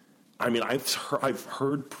 I mean, I've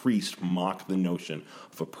heard priests mock the notion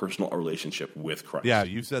of a personal relationship with Christ. Yeah,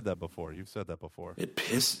 you've said that before. It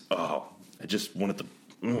pissed. Oh, I just wanted to.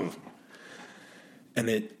 And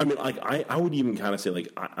I would even kind of say, like,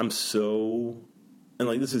 I'm so, and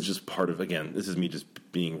like, this is just part of, again, this is me just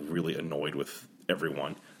being really annoyed with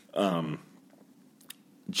everyone.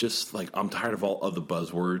 Just like, I'm tired of all of the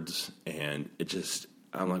buzzwords, and it just,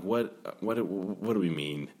 I'm like, what do we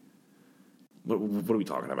mean? What are we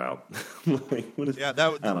talking about? Like, what is, I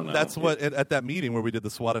don't know. That's what at that meeting where we did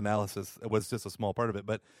the SWOT analysis, it was just a small part of it.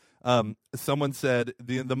 But someone said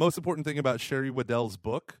the most important thing about Sherry Waddell's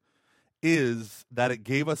book is that it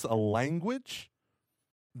gave us a language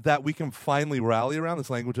that we can finally rally around.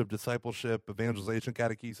 This language of discipleship, evangelization,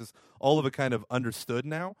 catechesis, all of it kind of understood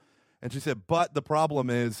now. And she said, but the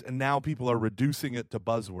problem is, and now people are reducing it to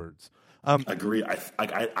buzzwords. Agree.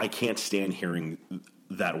 I can't stand hearing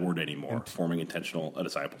that word anymore. Forming intentional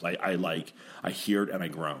disciples. I hear it and I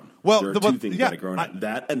groan. Well, there are two things that I groan at.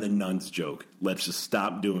 That and the nuns joke. Let's just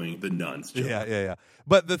stop doing the nuns joke. Yeah.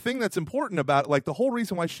 But the thing that's important about, like, the whole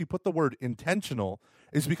reason why she put the word intentional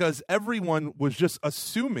is because everyone was just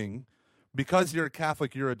assuming because you're a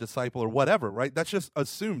Catholic, you're a disciple or whatever, right? That's just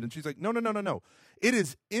assumed. And she's like, no. It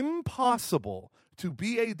is impossible to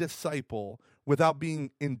be a disciple without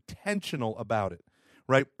being intentional about it.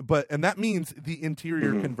 Right. And that means the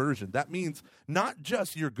interior conversion. That means not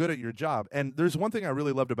just you're good at your job. And there's one thing I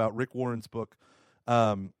really loved about Rick Warren's book,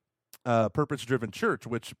 Purpose Driven Church,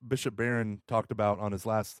 which Bishop Barron talked about on his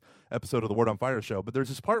last episode of the Word on Fire show. But there's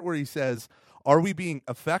this part where he says, are we being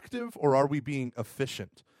effective or are we being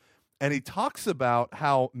efficient? And he talks about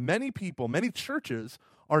how many people, many churches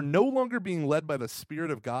are no longer being led by the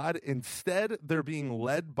Spirit of God. Instead, they're being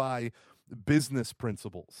led by business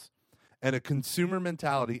principles and a consumer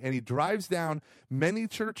mentality, and he drives down many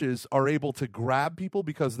churches are able to grab people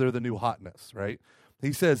because they're the new hotness, right?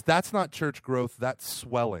 He says that's not church growth, that's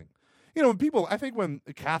swelling. I think when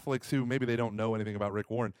Catholics who maybe they don't know anything about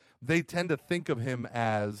Rick Warren, they tend to think of him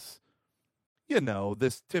as,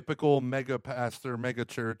 this typical mega pastor, mega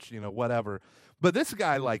church, whatever. But this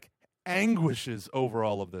guy, like, anguishes over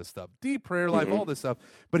all of this stuff, deep prayer life, all this stuff.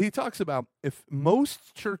 But he talks about if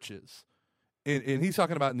most churches, and he's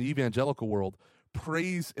talking about in the evangelical world,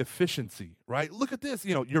 praise efficiency, right? Look at this,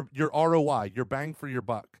 your ROI, your bang for your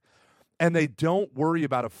buck. And they don't worry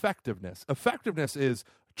about effectiveness. Effectiveness is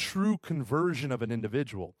true conversion of an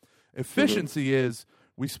individual. Efficiency is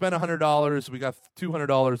we spent $100, we got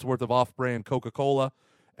 $200 worth of off-brand Coca-Cola,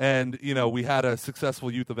 and, we had a successful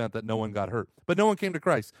youth event that no one got hurt. But no one came to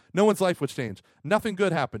Christ. No one's life was changed. Nothing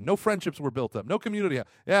good happened. No friendships were built up. No community.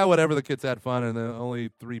 Yeah, whatever. The kids had fun, and then only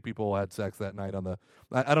 3 people had sex that night on the.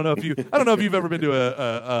 I don't know if you've ever been to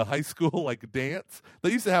a high school like dance.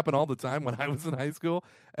 That used to happen all the time when I was in high school,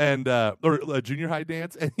 and or a junior high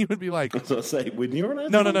dance, and you would be like, "So say when you were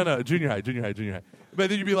in no, junior high. But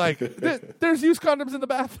then you'd be like, "There's used condoms in the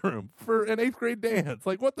bathroom for an 8th grade dance.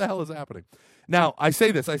 Like, what the hell is happening?" Now, I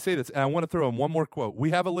say this, and I want to throw in one more quote.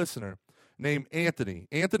 We have a listener named Anthony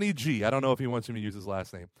G. I don't know if he wants me to use his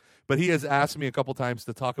last name, but he has asked me a couple times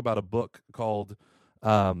to talk about a book called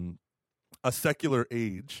A Secular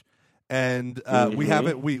Age, and we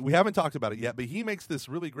haven't talked about it yet. But he makes this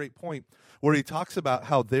really great point where he talks about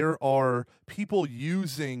how there are people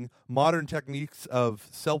using modern techniques of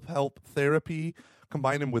self-help therapy,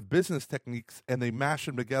 combine them with business techniques, and they mash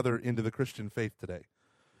them together into the Christian faith today.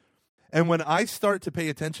 And when I start to pay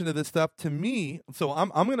attention to this stuff, to me, so I'm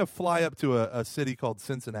going to fly up to a city called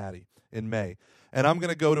Cincinnati in May, and I'm going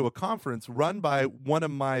to go to a conference run by one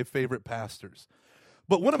of my favorite pastors.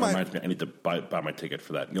 But one of my I need to buy my ticket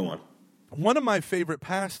for that. Go on. One of my favorite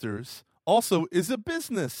pastors also is a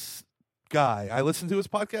business guy. I listen to his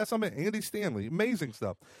podcast on Andy Stanley, amazing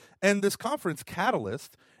stuff. And this conference,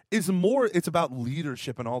 Catalyst, it's about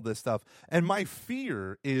leadership and all this stuff. And my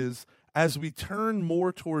fear is, as we turn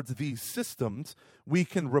more towards these systems, we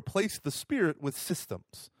can replace the Spirit with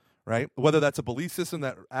systems, right? Whether that's a belief system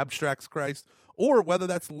that abstracts Christ, or whether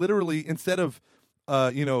that's literally, instead of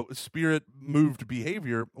Spirit-moved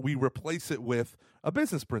behavior, we replace it with a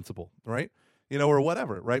business principle, right? Or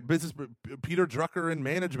whatever, right? Peter Drucker in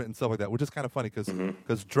management and stuff like that, which is kind of funny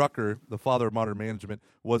because Drucker, the father of modern management,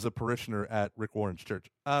 was a parishioner at Rick Warren's church.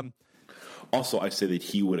 Also, I say that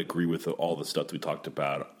he would agree with all the stuff that we talked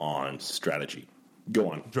about on strategy.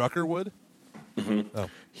 Go on. Drucker would? Mm-hmm. Oh.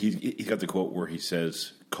 He's got the quote where he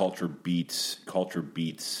says, culture beats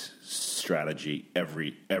strategy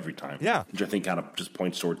every time. Yeah. Which I think kind of just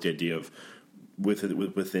points towards the idea of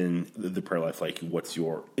within the prayer life, like what's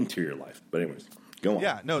your interior life. But anyways, go on.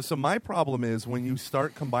 Yeah, no, so my problem is when you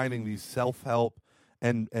start combining these self-help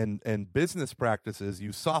and business practices,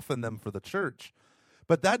 you soften them for the church.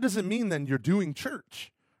 But that doesn't mean then you're doing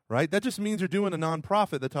church, right? That just means you're doing a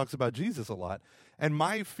nonprofit that talks about Jesus a lot. And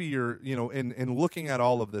my fear, in looking at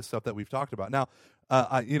all of this stuff that we've talked about. Now,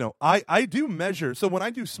 I do measure. So when I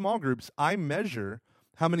do small groups, I measure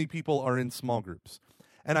how many people are in small groups.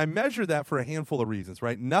 And I measure that for a handful of reasons,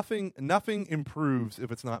 right? Nothing improves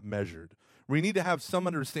if it's not measured. We need to have some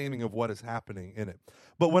understanding of what is happening in it.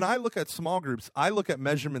 But when I look at small groups, I look at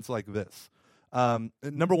measurements like this.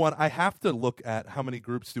 Number one, I have to look at how many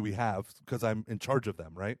groups do we have because I'm in charge of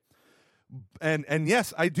them, right? And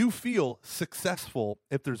yes, I do feel successful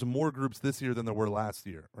if there's more groups this year than there were last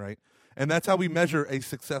year, right? And that's how we measure a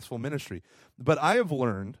successful ministry. But I have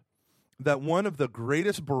learned that one of the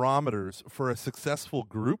greatest barometers for a successful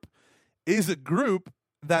group is a group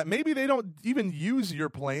that maybe they don't even use your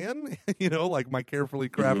plan, like my carefully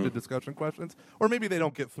crafted discussion questions, or maybe they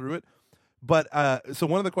don't get through it. But so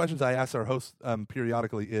one of the questions I ask our hosts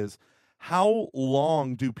periodically is, how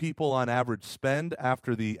long do people on average spend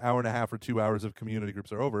after the hour and a half or 2 hours of community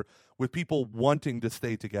groups are over with people wanting to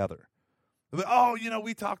stay together? Oh,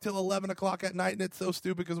 we talked till 11 o'clock at night, and it's so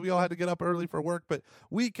stupid because we all had to get up early for work, but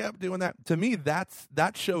we kept doing that. To me, that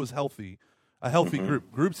shows a healthy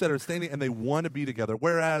group, groups that are standing and they want to be together.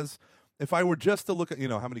 Whereas if I were just to look at,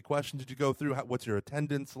 how many questions did you go through? What's your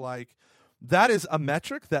attendance like? That is a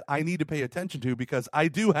metric that I need to pay attention to because I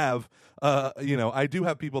do have,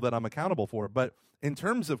 people that I'm accountable for. But in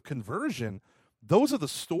terms of conversion, those are the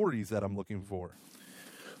stories that I'm looking for.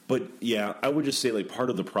 But yeah, I would just say like part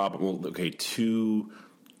of the problem. Well, okay, two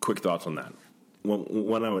quick thoughts on that.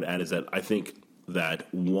 One I would add is that I think that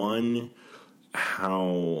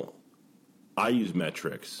how I use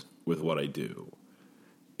metrics with what I do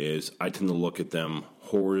is I tend to look at them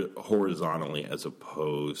horizontally as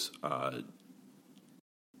opposed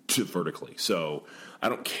to vertically. So I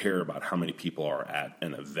don't care about how many people are at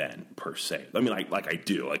an event per se. I mean, like I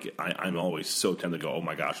do. Like I'm always so tempted to go, oh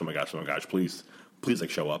my gosh, please like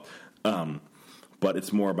show up. But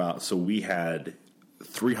it's more about, so we had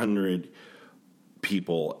 300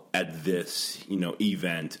 people at this,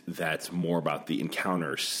 event that's more about the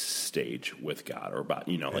encounter stage with God, or about,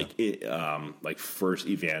 like first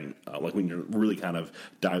event, like when you're really kind of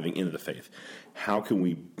diving into the faith. How can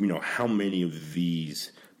we, how many of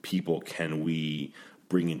these people can we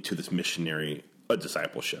bring into this missionary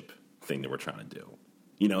discipleship thing that we're trying to do?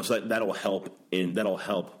 So that'll help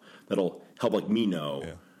like me know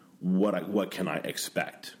what can I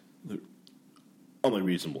expect. Only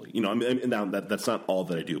reasonably, I mean, now that's not all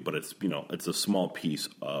that I do, but it's it's a small piece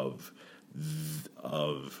of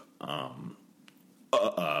the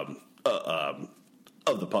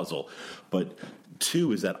puzzle. But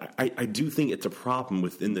two is that I do think it's a problem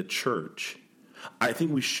within the church. I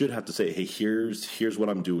think we should have to say, hey, here's what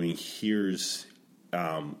I'm doing. Here's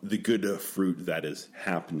the good fruit that is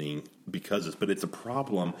happening but it's a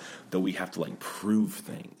problem that we have to like prove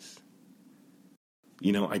things.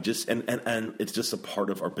 I just and it's just a part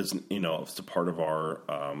of our business. It's a part of our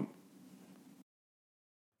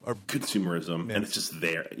consumerism, and it's just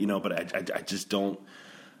there. But I just don't.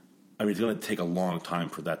 I mean, it's going to take a long time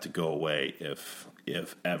for that to go away,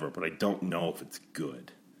 if ever. But I don't know if it's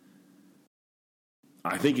good.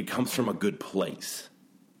 I think it comes from a good place.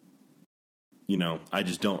 I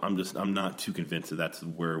just don't. I'm not too convinced that that's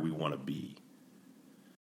where we want to be.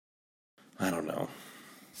 I don't know.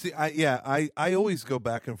 See, I always go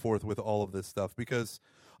back and forth with all of this stuff because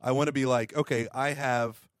I want to be like, okay, I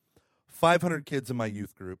have 500 kids in my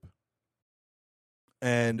youth group,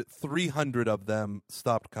 and 300 of them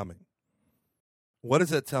stopped coming. What does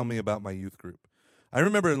that tell me about my youth group? I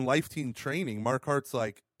remember in Life Team Training, Mark Hart's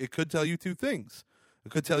like, it could tell you two things.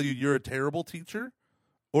 It could tell you you're a terrible teacher,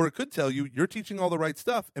 or it could tell you you're teaching all the right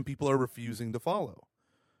stuff and people are refusing to follow.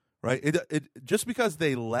 Right? It just because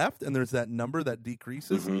they left and there's that number that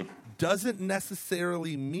decreases doesn't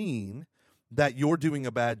necessarily mean that you're doing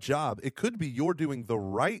a bad job. It could be you're doing the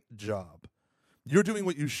right job. You're doing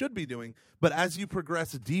what you should be doing, but as you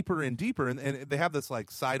progress deeper and deeper, and they have this like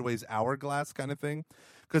sideways hourglass kind of thing,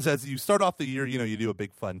 because as you start off the year, you do a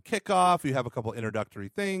big fun kickoff, you have a couple introductory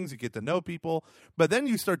things, you get to know people, but then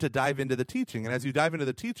you start to dive into the teaching, and as you dive into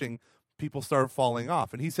the teaching, people start falling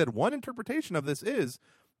off. And he said one interpretation of this is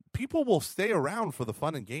people will stay around for the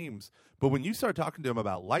fun and games, but when you start talking to them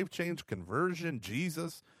about life change, conversion,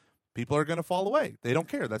 Jesus, people are going to fall away. They don't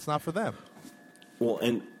care. That's not for them. Well,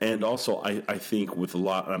 and also I think with a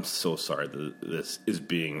lot, I'm so sorry that this is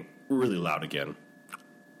being really loud again.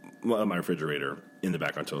 My refrigerator in the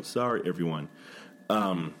background tone. Sorry, everyone.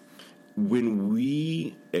 When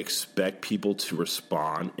we expect people to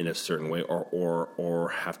respond in a certain way or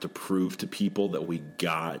have to prove to people that we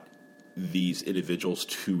got these individuals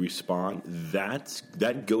to respond,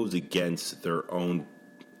 that goes against their own.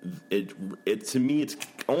 It to me it's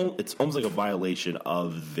almost like a violation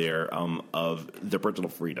of their personal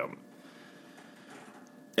freedom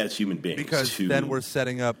as human beings. Because then we're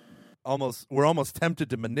setting up we're almost tempted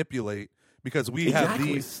to manipulate because we have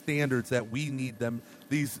these standards that we need them,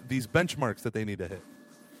 these benchmarks that they need to hit.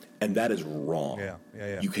 And that is wrong.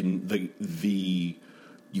 Yeah. You can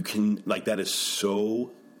that is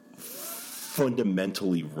so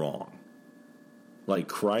fundamentally wrong. Like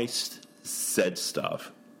Christ said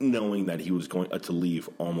stuff knowing that he was going to leave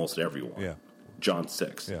almost everyone. Yeah. John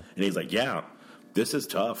 6. Yeah. And he's like, yeah, this is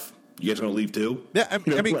tough. You guys going to leave too? Yeah, I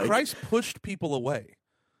mean, Christ pushed people away.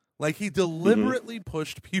 Like, he deliberately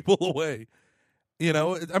pushed people away.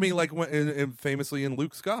 I mean, like famously in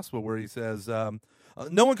Luke's gospel where he says,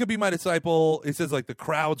 no one could be my disciple. He says, like, the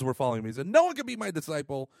crowds were following me. He said, no one could be my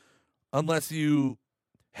disciple unless you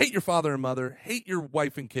hate your father and mother, hate your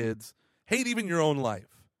wife and kids, hate even your own life.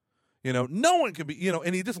 No one can be,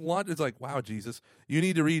 and he just launched, it's like, wow, Jesus, you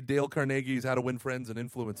need to read Dale Carnegie's How to Win Friends and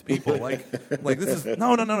Influence People. like this is,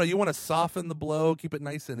 no. You want to soften the blow, keep it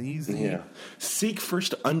nice and easy. Yeah. Seek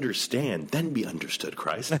first to understand, then be understood,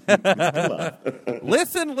 Christ.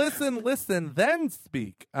 Listen, then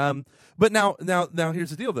speak. But now here's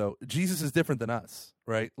the deal, though. Jesus is different than us,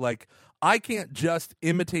 right? Like, I can't just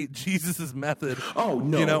imitate Jesus' method. Oh,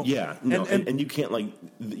 no, yeah. No, and you can't,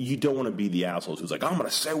 you don't want to be the assholes who's like, I'm going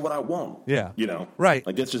to say what I want. Yeah. Right.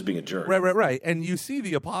 Like, that's just being a jerk. Right. And you see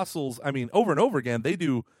the apostles, I mean, over and over again,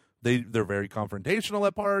 they're very confrontational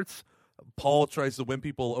at parts. Paul tries to win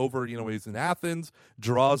people over, when he's in Athens,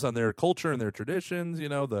 draws on their culture and their traditions,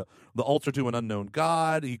 the altar to an unknown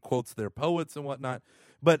God. He quotes their poets and whatnot.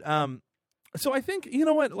 But, so I think, you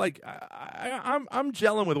know what, like, I'm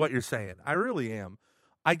gelling with what you're saying. I really am.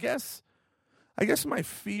 I guess my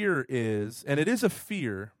fear is, and it is a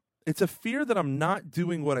fear, it's a fear that I'm not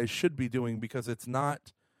doing what I should be doing because it's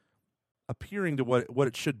not appearing to what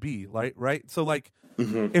it should be, right? So, like,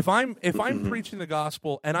 if I'm preaching the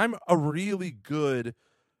gospel and I'm a really good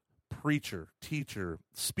preacher, teacher,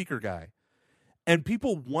 speaker guy, and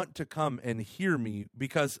people want to come and hear me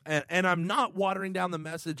because, and I'm not watering down the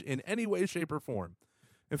message in any way, shape, or form.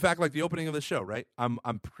 In fact, like the opening of the show, right? I'm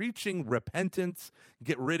preaching repentance,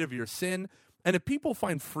 get rid of your sin. And if people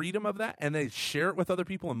find freedom of that and they share it with other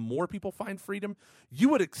people and more people find freedom, you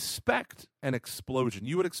would expect an explosion.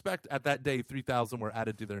 You would expect at that day 3,000 were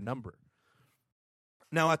added to their number.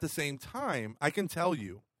 Now, at the same time, I can tell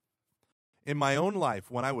you, in my own life,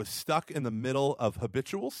 when I was stuck in the middle of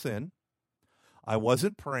habitual sin, I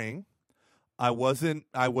wasn't praying. I was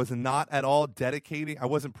not at all dedicating. I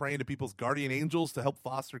wasn't praying to people's guardian angels to help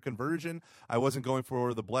foster conversion. I wasn't going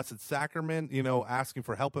for the Blessed Sacrament, asking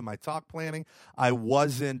for help in my talk planning. I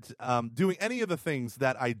wasn't doing any of the things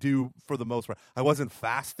that I do for the most part. I wasn't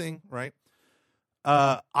fasting, right?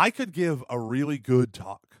 I could give a really good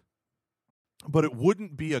talk, but it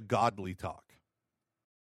wouldn't be a godly talk.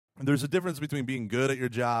 And there's a difference between being good at your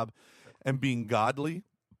job and being godly.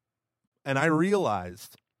 And I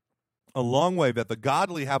realized a long way that the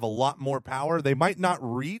godly have a lot more power. They might not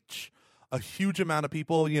reach a huge amount of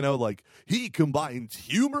people, like he combines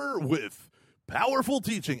humor with powerful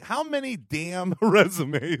teaching. How many damn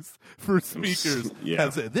resumes for speakers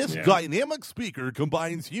have said this dynamic speaker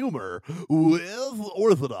combines humor with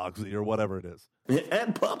orthodoxy or whatever it is?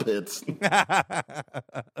 And puppets.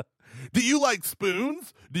 Do you like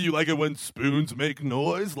spoons? Do you like it when spoons make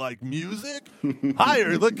noise like music?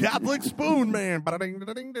 Hire the Catholic Spoon Man.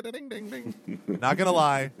 Not gonna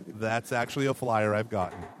lie, that's actually a flyer I've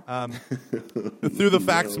gotten through the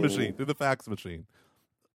fax machine. Through the fax machine.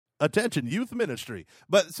 Attention, youth ministry.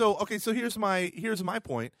 But so here's my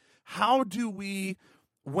point. How do we?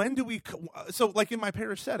 When do we? So like in my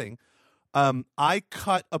parish setting. I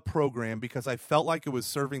cut a program because I felt like it was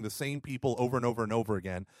serving the same people over and over and over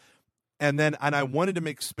again. And I wanted to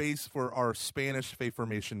make space for our Spanish faith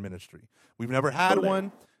formation ministry. We've never had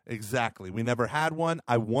one. Exactly. We never had one.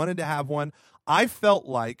 I wanted to have one. I felt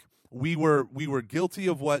like we were guilty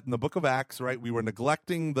of what in the book of Acts, right? We were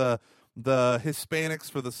neglecting the Hispanics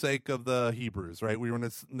for the sake of the Hebrews, right? We were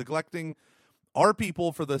neglecting our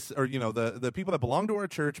people for this, or the people that belong to our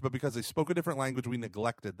church, but because they spoke a different language, we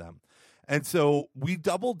neglected them. And so we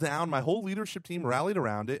doubled down. My whole leadership team rallied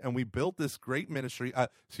around it, and we built this great ministry.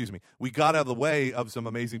 We got out of the way of some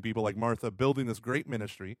amazing people like Martha building this great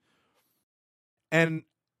ministry. And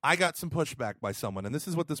I got some pushback by someone, and this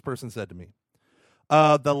is what this person said to me.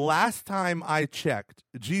 The last time I checked,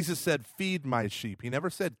 Jesus said, "Feed my sheep." He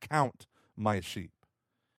never said, "Count my sheep."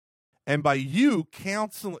 And by you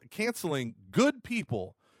canceling good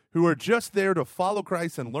people who are just there to follow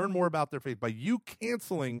Christ and learn more about their faith, by you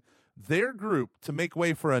canceling their group to make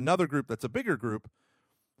way for another group that's a bigger group,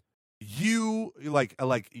 you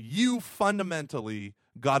you fundamentally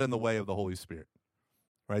got in the way of the Holy Spirit,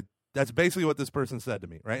 right? That's basically what this person said to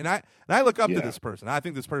me, right? And I look up to this person. I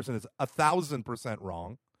think this person is 1,000%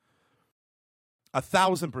 wrong.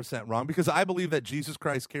 1,000% wrong, because I believe that Jesus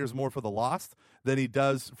Christ cares more for the lost than he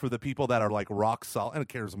does for the people that are like rock solid. And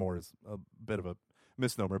cares more is a bit of a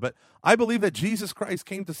misnomer, but I believe that Jesus Christ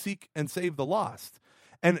came to seek and save the lost.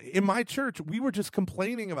 And in my church, we were just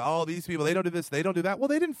complaining about, oh, these people, they don't do this, they don't do that. Well,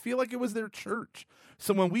 they didn't feel like it was their church.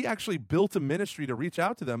 So when we actually built a ministry to reach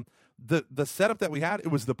out to them, the setup that we had, it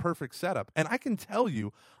was the perfect setup. And I can tell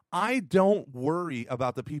you, I don't worry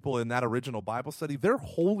about the people in that original Bible study. They're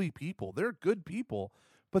holy people. They're good people,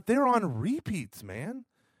 but they're on repeats, man.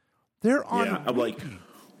 They're on repeats. I'm like,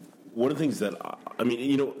 one of the things that,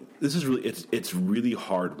 this is really, it's really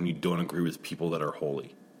hard when you don't agree with people that are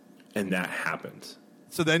holy. And that happens.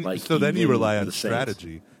 So then you rely on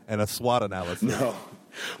strategy and a SWOT analysis. No.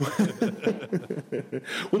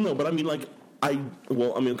 Well, no, but I mean,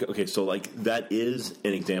 okay, so like that is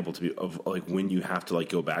an example to be of like when you have to like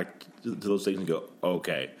go back to those things and go,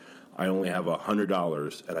 okay, I only have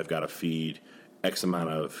 $100 and I've got to feed X amount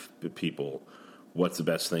of people. What's the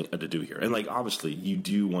best thing to do here? And like obviously, you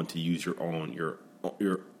do want to use your own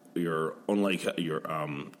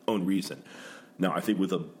own reason. Now, I think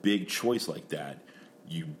with a big choice like that,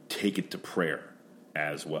 you take it to prayer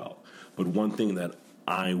as well. But one thing that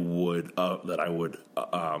I would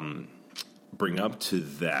bring up to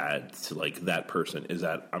that person is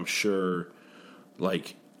that I'm sure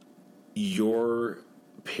like your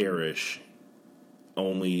parish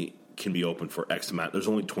only can be open for X amount. There's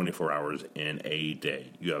only 24 hours in a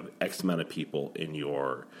day. You have X amount of people in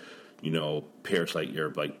your parish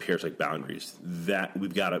parish boundaries that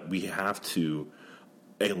we have to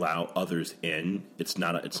allow others in. It's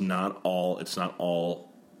not all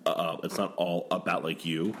about like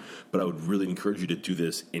you, but I would really encourage you to do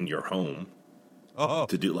this in your home.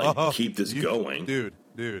 To do keep this going, dude.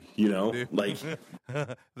 Like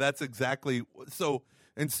that's exactly so.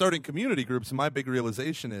 In starting community groups, my big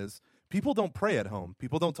realization is people don't pray at home.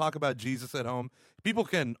 People don't talk about Jesus at home. People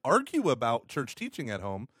can argue about church teaching at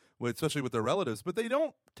home, especially with their relatives, but they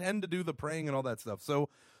don't tend to do the praying and all that stuff. So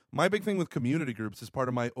my big thing with community groups is part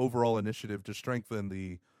of my overall initiative to strengthen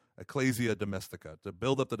the ecclesia domestica, to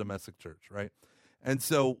build up the domestic church, right? And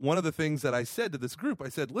so one of the things that I said to this group, I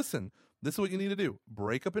said, listen, this is what you need to do.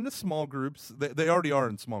 Break up into small groups. They already are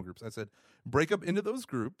in small groups. I said, break up into those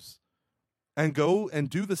groups and go and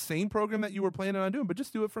do the same program that you were planning on doing, but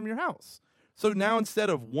just do it from your house. So now instead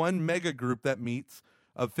of one mega group that meets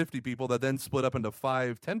of 50 people that then split up into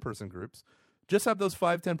 5 10-person groups, just have those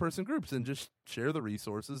 5 10-person groups and just share the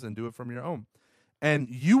resources and do it from your home. And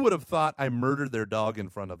you would have thought I murdered their dog in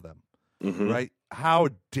front of them, right? How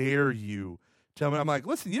dare you tell me? I'm like,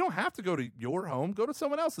 listen, you don't have to go to your home. Go to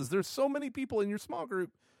someone else's. There's so many people in your small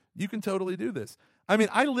group. You can totally do this. I mean,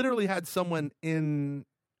 I literally had someone in,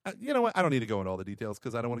 you know what? I don't need to go into all the details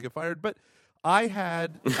because I don't want to get fired, but I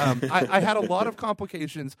had I had a lot of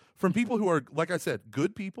complications from people who are, like I said,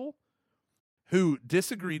 good people who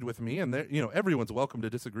disagreed with me, and everyone's welcome to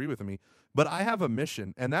disagree with me, but I have a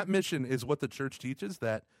mission, and that mission is what the church teaches,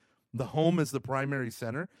 that the home is the primary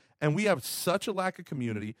center, and we have such a lack of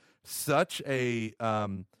community, such a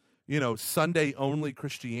Sunday only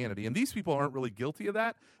Christianity, and these people aren't really guilty of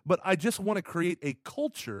that, but I just want to create a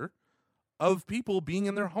culture of people being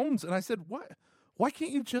in their homes. And I said, why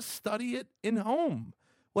can't you just study it in home?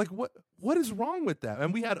 Like, what is wrong with that?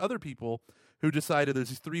 And we had other people who decided, there's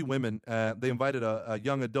these 3 women, they invited a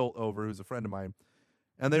young adult over who's a friend of mine,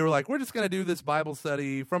 and they were like, we're just going to do this Bible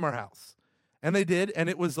study from our house. And they did, and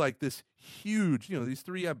it was like this huge, these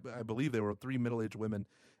 3, I believe they were 3 middle-aged women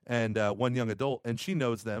and 1 young adult, and she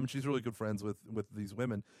knows them. She's really good friends with these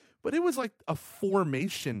women. But it was like a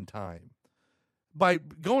formation time. By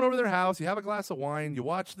going over their house, you have a glass of wine, you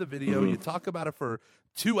watch the video, you talk about it for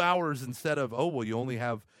 2 hours instead of, you only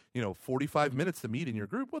have, 45 minutes to meet in your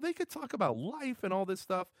group. Well, they could talk about life and all this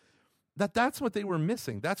stuff. That's what they were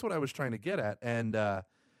missing. That's what I was trying to get at. And, and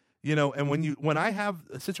when I have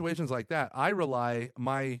situations like that, I rely,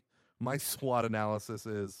 my SWOT analysis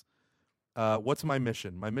is, what's my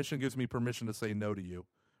mission? My mission gives me permission to say no to you.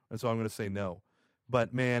 And so I'm going to say no.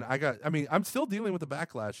 But man, I'm still dealing with the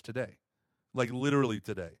backlash today. Like literally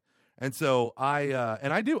today. And so I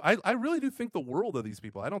really do think the world of these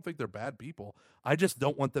people. I don't think they're bad people. I just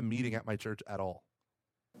don't want them meeting at my church at all.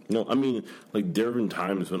 No, I mean, like there have been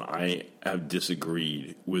times when I have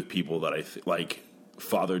disagreed with people that like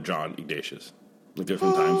Father John Ignatius. Like there's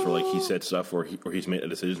been times where like he said stuff or he's made a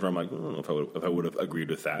decision where I'm like, I don't know if I would have agreed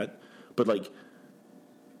with that. But like,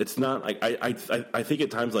 it's not like I think at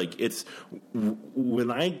times like it's when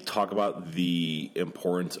I talk about the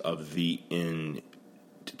importance of the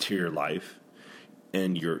interior life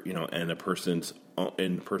and and a person's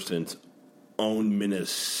own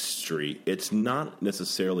ministry, it's not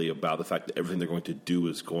necessarily about the fact that everything they're going to do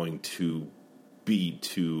is going to be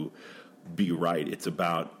right. It's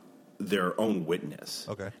about their own witness.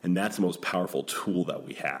 Okay. And that's the most powerful tool that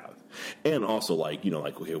we have. And also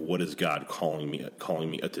okay, what is God calling me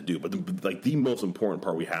to do? But the most important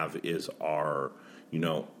part we have is our,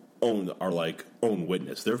 own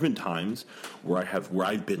witness. There have been times where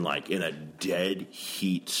I've been like in a dead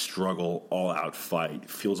heat struggle, all out fight,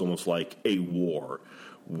 feels almost like a war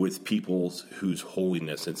with people whose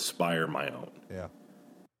holiness inspire my own. Yeah.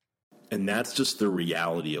 And that's just the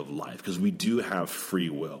reality of life, because we do have free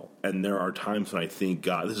will. And there are times when I think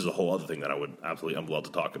God, this is a whole other thing that I'm allowed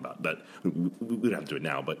to talk about, that we don't have to do it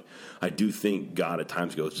now, but I do think God at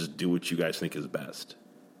times goes, just do what you guys think is best.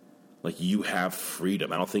 Like, you have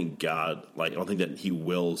freedom. I don't think that he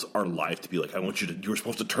wills our life to be like, you're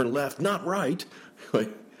supposed to turn left, not right. I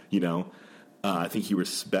think he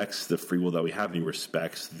respects the free will that we have, and he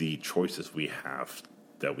respects the choices we have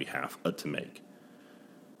to make.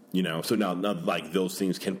 So now like those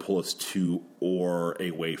things can pull us to or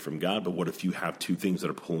away from God, but what if you have 2 things that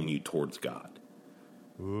are pulling you towards God?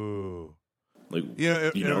 Ooh. Like,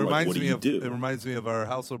 it reminds me do? It reminds me of our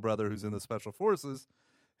household brother who's in the Special Forces,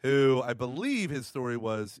 who I believe his story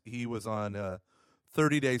was he was on a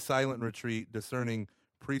 30-day silent retreat discerning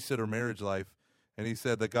priesthood or marriage life, and he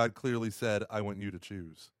said that God clearly said, I want you to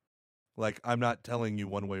choose. Like, I'm not telling you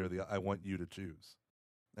one way or the other, I want you to choose.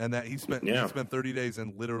 And that he spent 30 days,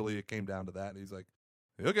 and literally it came down to that. And he's like,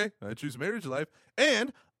 okay, I choose marriage life,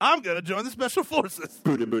 and I'm going to join the Special Forces.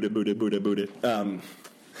 Buddha.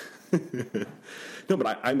 No,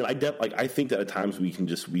 but I think that at times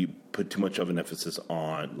we put too much of an emphasis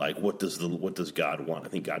on like what does God want? I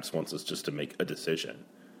think God just wants us just to make a decision.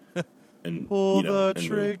 And pull the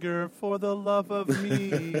trigger for the love of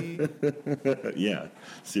me. Yeah,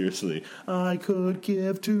 seriously. I could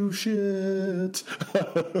give 2 shits.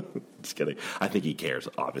 Just kidding. I think he cares,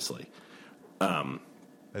 obviously. I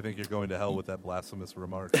think you're going to hell with that blasphemous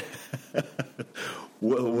remark.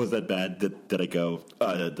 Was that bad? Did I go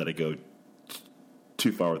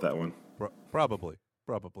too far with that one? Probably.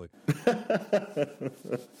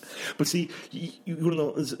 But see, you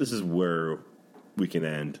know, this is where we can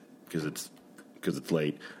end. Because it's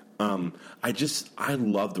late. I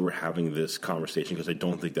love that we're having this conversation, because I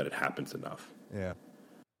don't think that it happens enough. Yeah.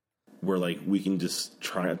 Where like we can just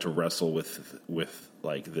try to wrestle with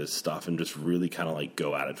like this stuff and just really kind of like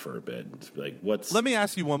go at it for a bit and just be like, let me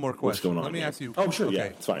ask you one more question. What's going on? Let me ask you. Oh, sure, okay. yeah,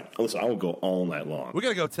 it's fine. Listen, I will go all night long. We're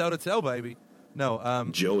gonna go toe to toe, baby. No,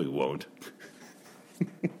 Joey won't.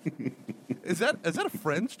 Is that a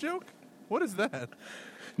Friends joke? What is that?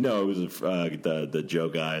 No, it was the Joe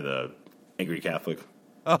guy, the angry Catholic.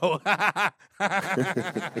 Oh,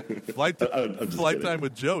 flight kidding. time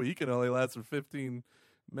with Joe. He can only last for 15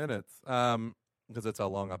 minutes, because that's how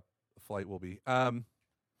long a flight will be.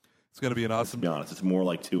 It's going to be an awesome. To be honest, it's more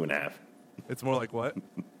like 2.5. It's more like what?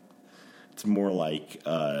 It's more like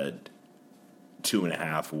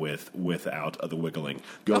 2.5 without the wiggling.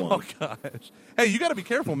 Go on. Oh gosh! Hey, you got to be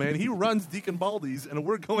careful, man. He runs Deacon Baldy's, and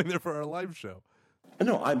we're going there for our live show.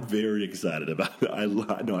 No, I'm very excited about it. I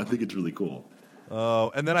think it's really cool.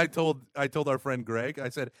 Oh, and then I told our friend Greg. I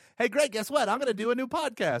said, "Hey, Greg, guess what? I'm going to do a new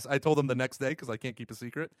podcast." I told him the next day because I can't keep a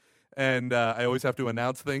secret, and I always have to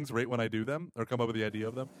announce things right when I do them or come up with the idea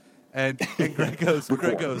of them. And Greg goes,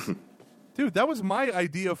 "Dude, that was my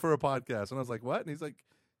idea for a podcast." And I was like, "What?" And he's like,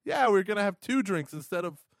 "Yeah, we're going to have 2 drinks instead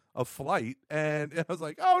of a flight." And I was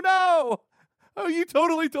like, "Oh no! Oh, you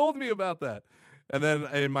totally told me about that." And then,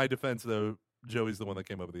 in my defense, though, Joey's the one that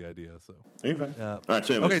came up with the idea. So, okay. All right.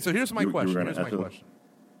 So anyways, okay. So here's my question.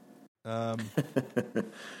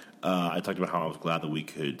 I talked about how I was glad that we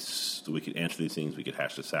could answer these things. We could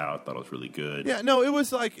hash this out. Thought it was really good. Yeah. No, it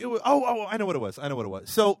was like it was. Oh, I know what it was.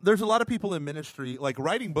 So there's a lot of people in ministry. Like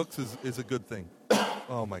writing books is a good thing.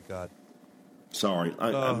 Oh my God. Sorry.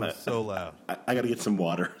 I'm so loud. I got to get some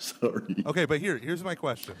water. Sorry. Okay, but here's my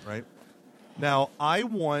question. Right now, I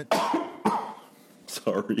want.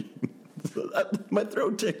 Sorry. My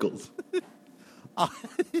throat tickles.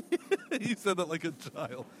 You said that like a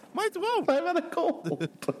child. Whoa. I'm at a cold.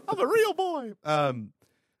 I'm a real boy.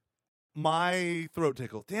 My throat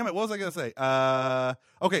tickles. Damn it! What was I gonna say?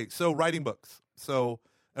 Okay, so writing books.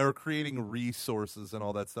 Or creating resources and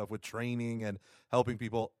all that stuff with training and helping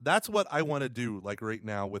people. That's what I want to do. Like right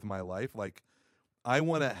now with my life, like I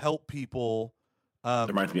want to help people. That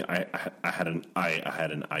reminds me, I had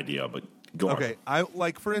an idea, but go on. Okay,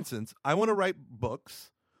 for instance, I want to write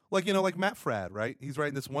books, like Matt Fradd, right? He's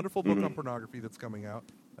writing this wonderful book on pornography that's coming out.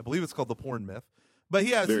 I believe it's called The Porn Myth. But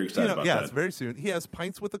he has, very excited about that. It's very soon. He has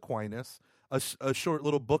Pints with Aquinas, a short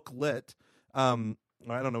little booklet. I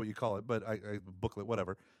don't know what you call it, but I booklet,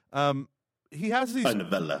 whatever. He has these a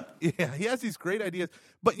novella. Yeah, he has these great ideas.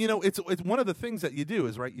 But it's one of the things that you do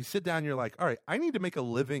is right. You sit down, you're like, all right, I need to make a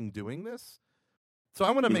living doing this. So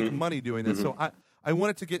I want to make money doing this. So I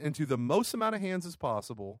want it to get into the most amount of hands as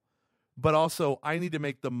possible, but also I need to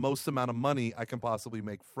make the most amount of money I can possibly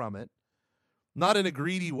make from it. Not in a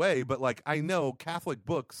greedy way, but like I know Catholic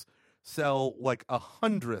books sell like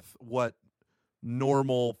 100th what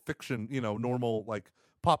normal fiction, normal like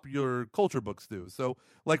popular culture books do. So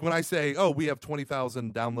like when I say, oh, we have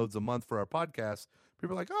 20,000 downloads a month for our podcast,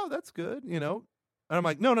 people are like, oh, that's good, And I'm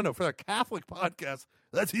like, no, for a Catholic podcast,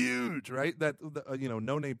 that's huge, right? That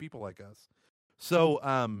no-name people like us. So,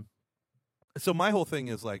 so my whole thing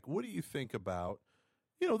is like, what do you think about,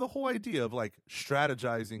 the whole idea of like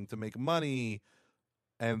strategizing to make money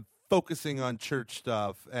and focusing on church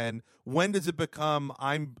stuff, and when does it become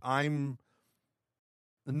I'm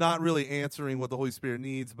not really answering what the Holy Spirit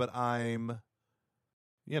needs, but I'm,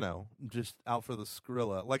 just out for the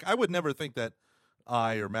Skrilla. Like I would never think that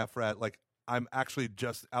I or Matt Fradd, like I'm actually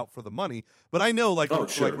just out for the money, but I know like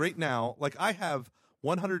right now, like I have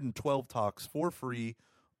 112 talks for free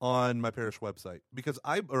on my parish website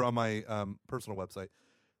or on my personal website,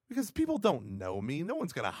 because people don't know me. No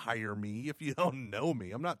one's going to hire me if you don't know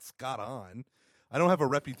me. I'm not Scott Hahn. I don't have a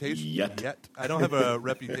reputation yet. I don't have a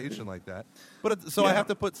reputation like that. But I have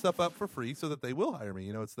to put stuff up for free so that they will hire me.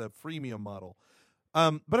 It's the freemium model.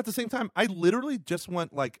 But at the same time, I literally just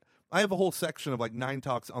want I have a whole section of 9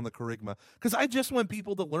 talks on the Kerygma because I just want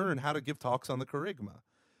people to learn how to give talks on the Kerygma.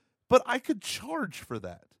 But I could charge for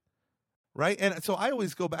that, right? And so I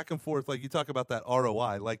always go back and forth. Like you talk about that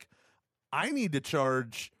ROI. Like I need to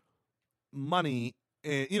charge money.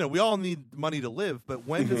 We all need money to live. But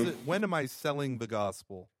when does it? When am I selling the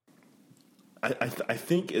gospel? I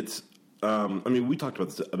think it's. We talked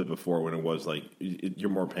about this a bit before when it was like you're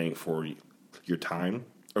more paying for your time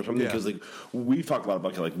or something, because we've talked a lot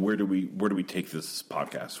about where do we take this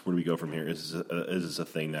podcast? Where do we go from here? Is this a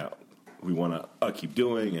thing that we want to keep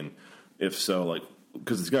doing? And if so,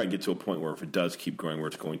 because it's got to get to a point where if it does keep growing, where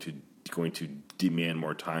it's going to demand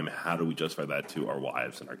more time, how do we justify that to our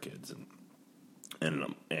wives and our kids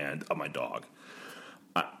and my dog?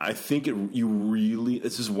 I think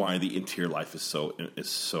this is why the interior life is so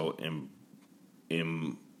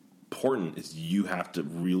important. Is you have to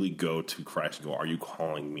really go to Christ and go, are you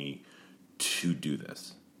calling me to do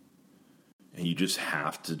this? And you just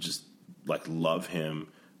have to love Him,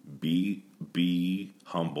 be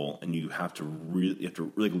humble, and you have to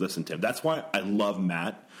really listen to Him. That's why I love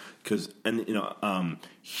Matt, because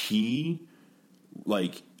he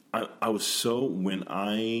I was so when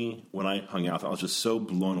I hung out, I was just so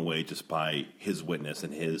blown away just by his witness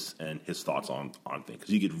and his thoughts on things, because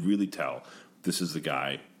you could really tell this is the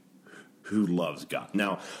guy who loves God.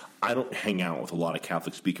 Now, I don't hang out with a lot of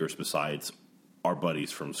Catholic speakers besides our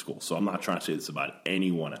buddies from school, so I'm not trying to say this about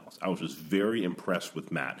anyone else. I was just very impressed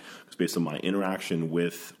with Matt, because based on my interaction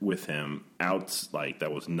with him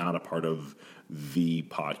that was not a part of the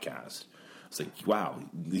podcast. It's like, wow,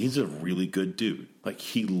 he's a really good dude. Like,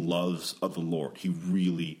 he loves the Lord. He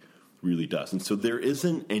really, really does. And so there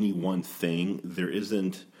isn't any one thing. There's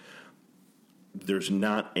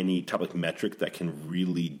not any type of metric that can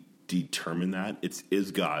really determine that.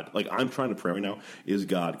 Is God, like, I'm trying to pray right now, is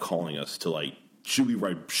God calling us to, like, should we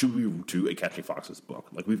do a Catching Foxes book?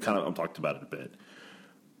 Like, we've kind of talked about it a bit.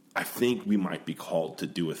 I think we might be called to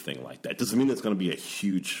do a thing like that. It doesn't mean it's going to be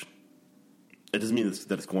it doesn't mean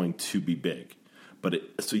that it's going to be big. But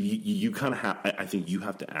so you kind of have, I think you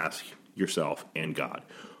have to ask yourself and God,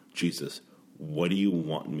 Jesus, what do you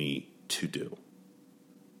want me to do?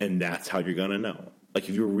 And that's how you're going to know. Like,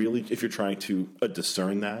 if you're trying to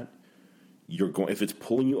discern that, if it's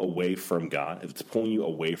pulling you away from God, if it's pulling you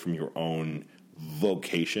away from your own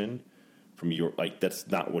vocation, that's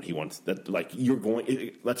not what he wants.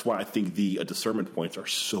 That's why I think the discernment points are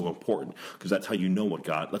so important, because that's how you know what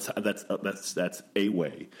God. That's a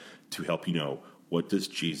way to help you know, what does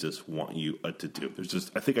Jesus want you to do.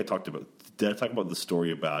 Did I talk about the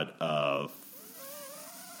story about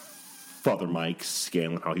Father Mike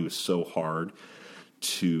Scanlon, how he was so hard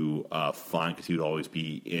to find because he would always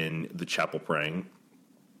be in the chapel praying.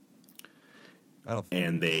 I don't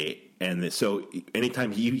think. So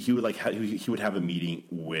anytime he would have a meeting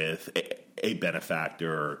with a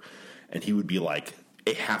benefactor, and he would be like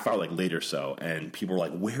a half hour later so, and people were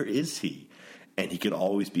like, "Where is he?" And he could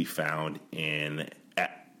always be found in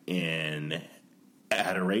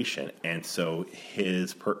adoration. And so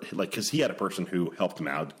because he had a person who helped him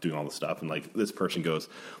out doing all the stuff, and like this person goes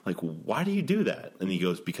like, "Why do you do that?" And he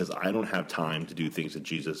goes, "Because I don't have time to do things that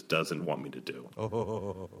Jesus doesn't want me to do."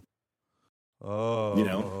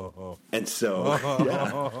 And so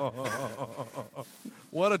yeah.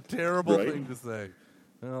 What a terrible thing to say.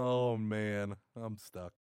 Oh man, I'm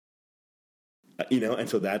stuck. And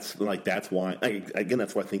so that's why that's why I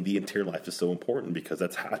think the interior life is so important, because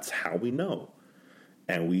that's how we know,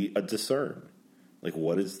 and we discern, like,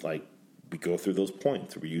 what is, like, we go through those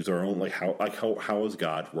points, we use our own, how has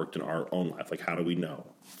God worked in our own life, like, how do we know?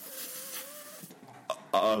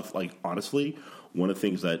 Honestly, one of the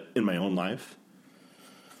things that in my own life,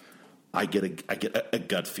 I get a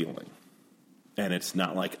gut feeling. And it's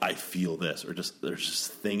not like I feel this, or just there's this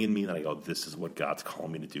thing in me that I go, this is what God's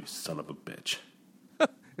calling me to do, son of a bitch.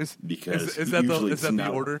 Is that the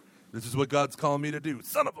order? This is what God's calling me to do,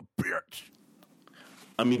 son of a bitch.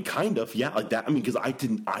 I mean, kind of, yeah, like that. I mean, because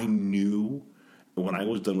I knew when I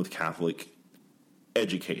was done with Catholic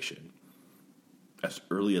education, as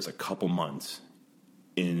early as a couple months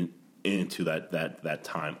into that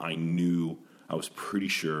time, I was pretty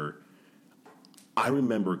sure. I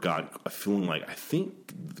remember God feeling like, I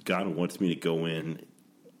think God wants me to go in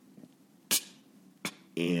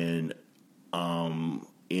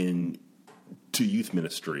to youth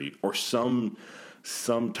ministry or some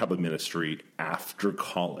type of ministry after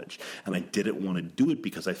college, and I didn't want to do it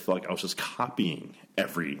because I felt like I was just copying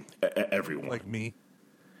everyone, like me.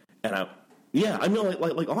 And I know,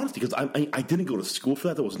 like honestly, because I didn't go to school for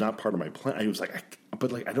that. That was not part of my plan. I was like,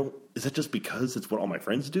 I don't. Is that just because it's what all my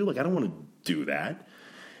friends do? Like, I don't want to do that.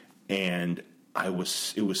 And it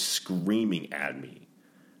was screaming at me,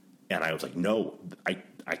 and I was like, no,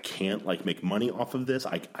 I can't make money off of this.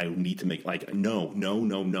 I need to make no.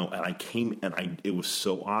 And I came, and it was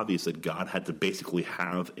so obvious that God had to basically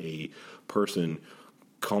have a person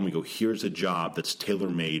call me, go, here's a job that's tailor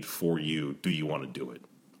made for you. Do you want to do it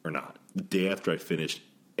or not? The day after I finished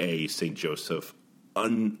St. Joseph.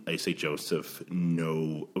 St. Joseph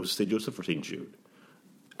or St. Jude?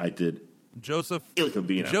 I did Joseph.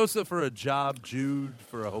 Joseph for a job, Jude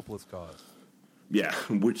for a hopeless cause. Yeah,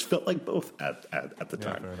 which felt like both at the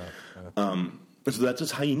time. Fair enough. Yeah. So that's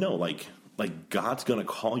just how you know, like God's going to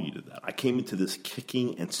call you to that. I came into this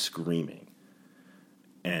kicking and screaming,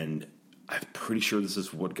 and I'm pretty sure this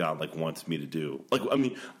is what God wants me to do.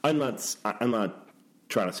 I'm not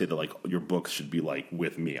trying to say that your books should be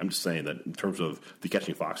with me. I'm just saying that in terms of the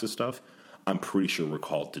Catching Foxes stuff, I'm pretty sure we're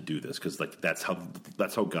called to do this, because that's how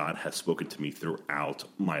God has spoken to me throughout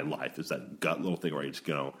my life, is that gut little thing where I just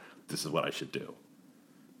go, this is what I should do,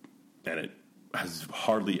 and it has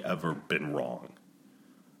hardly ever been wrong.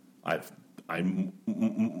 I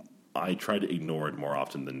try to ignore it more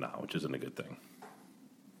often than not, which isn't a good thing.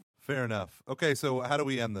 Fair enough. Okay, so how do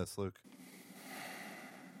we end this, Luke?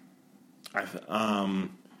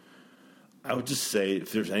 I would just say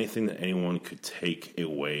if there's anything that anyone could take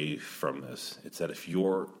away from this, it's that if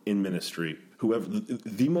you're in ministry, whoever,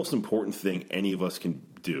 the most important thing any of us can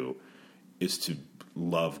do is to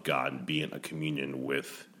love God and be in a communion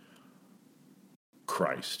with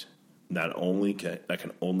Christ. That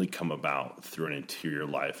can only come about through an interior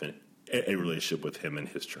life and a relationship with Him and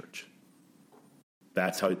His church.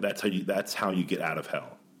 That's how you get out of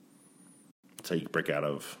hell. That's how you break out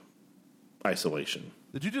of isolation.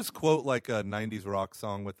 Did you just quote like a 90s rock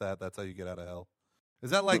song with that? That's how you get out of hell?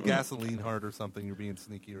 Is that like Gasoline Heart or something? You're being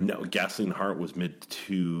sneaky. Right? No, Gasoline Heart was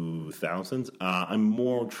mid-2000s. I'm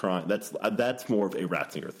more trying... That's more of a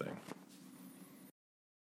Ratzinger thing.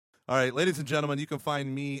 All right, ladies and gentlemen, you can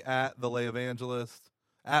find me at The Lay Evangelist,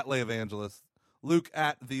 at Lay Evangelist, Luke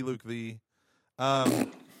at The Luke The.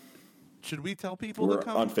 Should we tell people We're to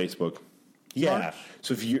come? on Facebook. Yeah. March?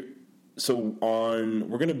 We're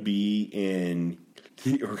going to be in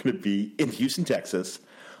Houston, Texas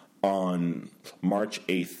on March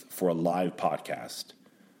 8th for a live podcast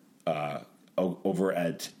over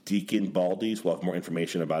at Deacon Baldy's. We'll have more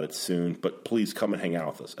information about it soon, but please come and hang out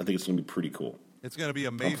with us. I think it's going to be pretty cool. It's going to be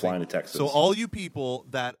amazing. I'm flying to Texas. So all you people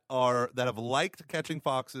that have liked Catching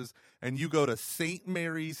Foxes and you go to St.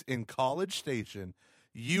 Mary's in College Station,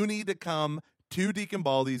 you need to come to Deacon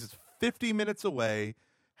Baldy's. It's 50 minutes away.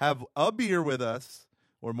 Have a beer with us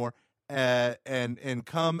or more, and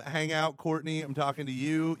come hang out. Courtney, I'm talking to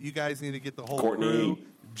you. You guys need to get the whole crew.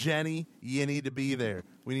 Jenny, you need to be there.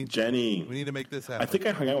 We need Jenny. We need to make this happen. I think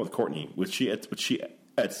I hung out with Courtney. Was she at Seek?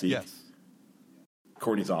 Yes.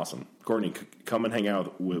 Courtney's awesome. Courtney, come and hang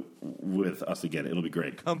out with us again. It'll be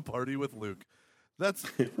great. Come party with Luke. That's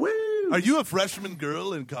Woo! Are you a freshman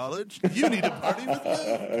girl in college? You need to party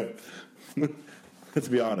with Luke. Let's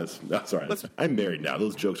be honest. No, sorry. I'm married now.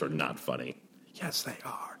 Those jokes are not funny. Yes, they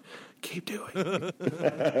are. Keep doing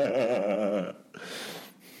it.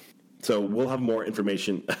 So we'll have more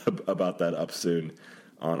information about that up soon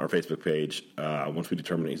on our Facebook page once we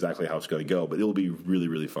determine exactly how it's going to go. But it will be really,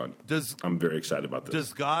 really fun. I'm very excited about this.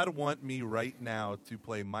 Does God want me right now to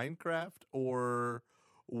play Minecraft or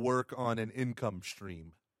work on an income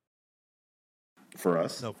stream? For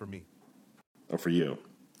us? No, for me. Or for you?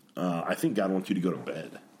 I think God wants you to go to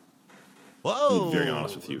bed. Whoa! I'm very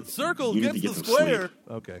honest with you. Circle you gets need to get the some square. sleep.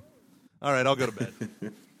 Okay. All right, I'll go to bed.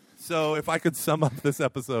 So if I could sum up this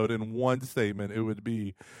episode in one statement, it would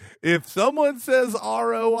be, if someone says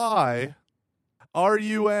ROI,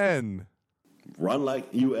 RUN. Run like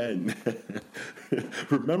UN.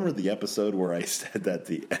 Remember the episode where I said that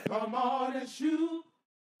Come on and shoot.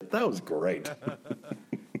 That was great.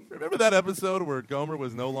 Remember that episode where Gomer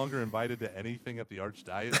was no longer invited to anything at the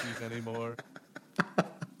Archdiocese anymore?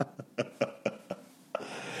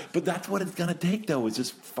 But that's what it's going to take, though, is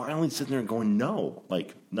just finally sitting there and going, no.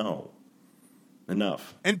 Like, no.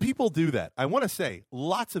 Enough. And people do that. I want to say,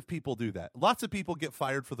 lots of people do that. Lots of people get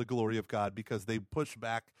fired for the glory of God because they push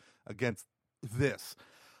back against this.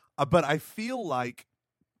 But I feel like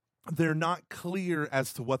they're not clear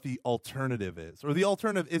as to what the alternative is. Or the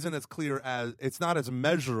alternative isn't as clear as, it's not as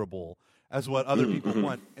measurable as what other people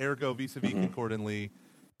want. Ergo, vis-a-vis concordantly,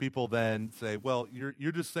 people then say, well,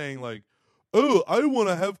 you're just saying like, oh, I want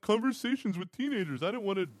to have conversations with teenagers. I don't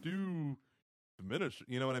want to diminish.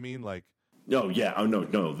 You know what I mean? Like, no, yeah,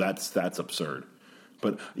 no, that's absurd.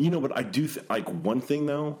 But but I do like one thing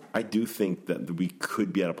though. I do think that we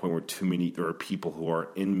could be at a point where there are people who are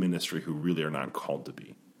in ministry who really are not called to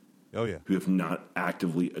be. Oh yeah, who have not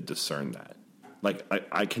actively discerned that. Like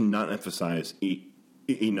I cannot emphasize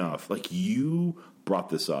enough. Like you brought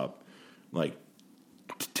this up, like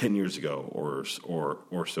 10 years ago or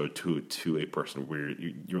so to a person where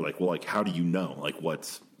you're like, well, like, how do you know? Like,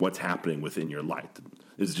 what's happening within your life?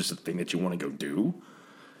 Is it just a thing that you want to go do?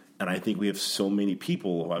 And I think we have so many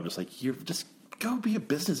people who I'm just like, you're just go be a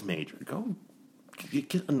business major. Go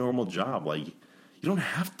get a normal job. Like, you don't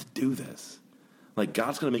have to do this. Like,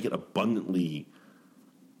 God's going to make it abundantly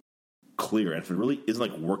clear. And if it really isn't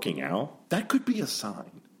like working out, that could be a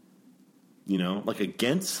sign. Like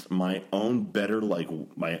against my own better, I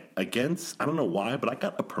don't know why, but I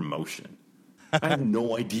got a promotion. I have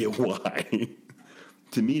no idea why.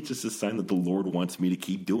 To me, it's just a sign that the Lord wants me to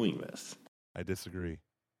keep doing this. I disagree.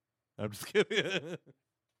 I'm just kidding.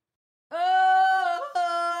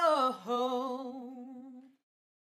 Oh.